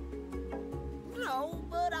 No,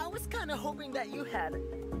 but I was kind of hoping that you had.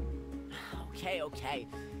 Okay.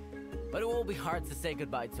 But it will be hard to say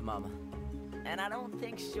goodbye to Mama. And I don't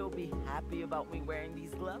think she'll be happy about me wearing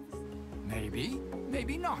these gloves. Maybe,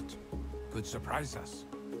 maybe not. Could surprise us.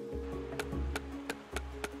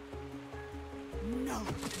 No,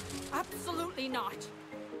 absolutely not.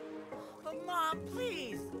 But Mom,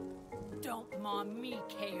 please. Don't mom me,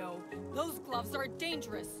 Kao. Those gloves are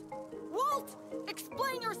dangerous. Walt,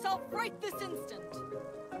 explain yourself right this instant.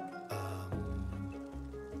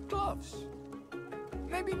 Gloves.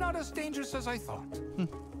 Maybe not as dangerous as I thought.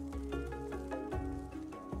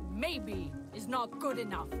 Maybe is not good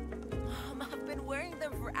enough. Mom, I've been wearing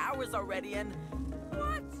them for hours already and...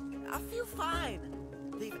 What? I feel fine.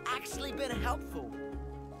 They've actually been helpful.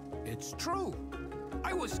 It's true.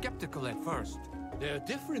 I was skeptical at first. They're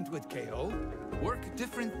different with Kao. Work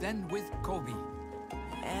different than with Kobe.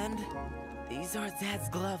 And these are Dad's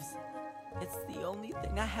gloves. It's the only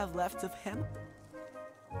thing I have left of him.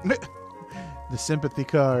 The sympathy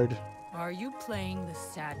card. Are you playing the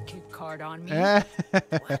sad kid card on me? Why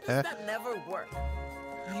does that never work?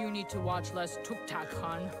 You need to watch less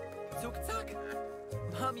Toucan. Tuk-tuk?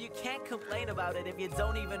 Mom, you can't complain about it if you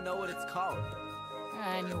don't even know what it's called.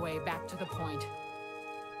 Anyway, back to the point.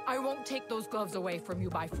 I won't take those gloves away from you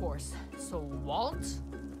by force. So, Walt,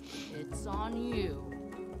 it's on you.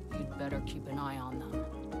 You'd better keep an eye on them.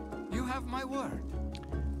 You have my word.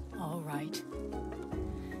 All right.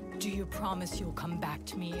 Do you promise you'll come back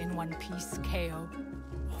to me in one piece, Kao?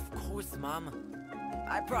 Of course, Mom.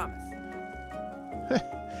 I promise.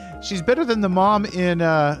 She's better than the mom in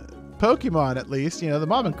Pokemon, at least. You know, the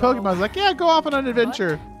mom in Pokemon's like, yeah, go off on an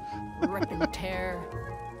adventure. Rip and tear.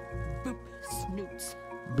 Boop snoots.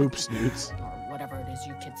 Boop snoots. Or whatever it is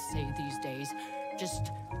you kids say these days.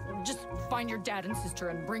 Just find your dad and sister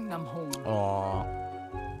and bring them home. Aw.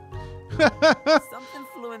 Something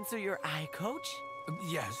flew into your eye, Coach?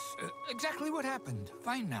 Yes, exactly what happened.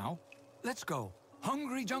 Fine now. Let's go.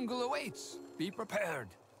 Hungry jungle awaits. Be prepared.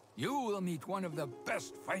 You will meet one of the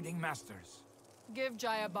best fighting masters. Give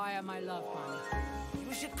Jayabaya my love, Mom.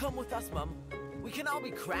 You should come with us, Mum. We can all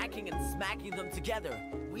be cracking and smacking them together.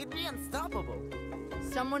 We'd be unstoppable.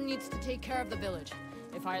 Someone needs to take care of the village.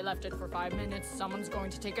 If I left it for 5 minutes, someone's going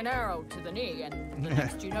to take an arrow to the knee, and the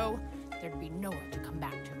next you know, there'd be nowhere to come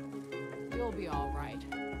back to. You'll be all right.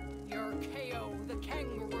 You're Kao the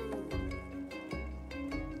Kangaroo.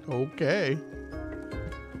 Okay.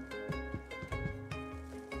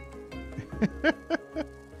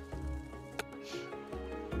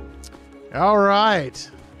 All right.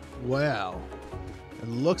 Well, it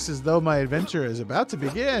looks as though my adventure is about to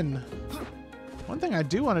begin. One thing I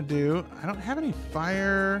do want to do, I don't have any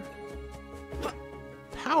fire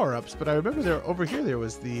power-ups, but I remember there over here there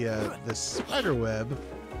was the spider web.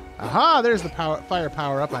 Aha, there's the fire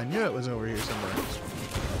power-up. I knew it was over here somewhere.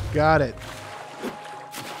 Got it.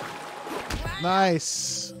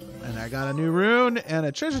 Nice. And I got a new rune and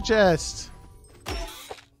a treasure chest.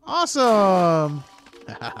 Awesome.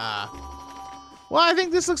 Well, I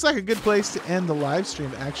think this looks like a good place to end the live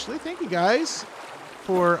stream, actually. Thank you guys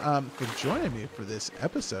for joining me for this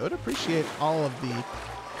episode. Appreciate all of the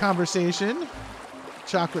conversation.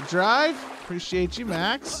 Chocolate Drive, appreciate you.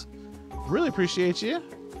 Max, really appreciate you.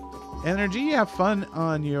 Energy, have fun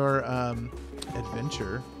on your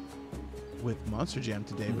adventure with Monster Jam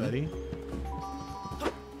today, buddy.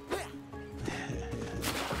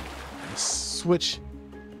 Switch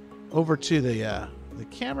over to the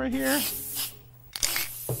camera here.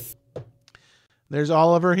 There's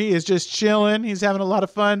Oliver. He is just chilling. He's having a lot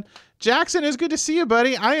of fun. Jackson, it's good to see you,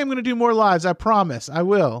 buddy. I am going to do more lives. I promise. I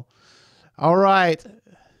will. All right.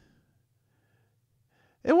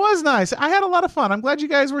 It was nice. I had a lot of fun. I'm glad you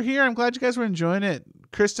guys were here. I'm glad you guys were enjoying it.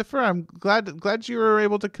 Christopher, I'm glad you were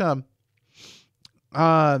able to come.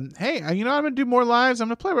 Hey, you know, I'm going to do more lives. I'm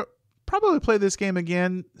going to probably play this game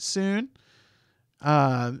again soon.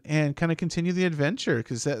 And kind of continue the adventure,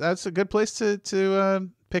 because that's a good place to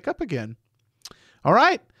pick up again. All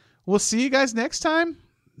right. We'll see you guys next time.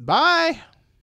 Bye.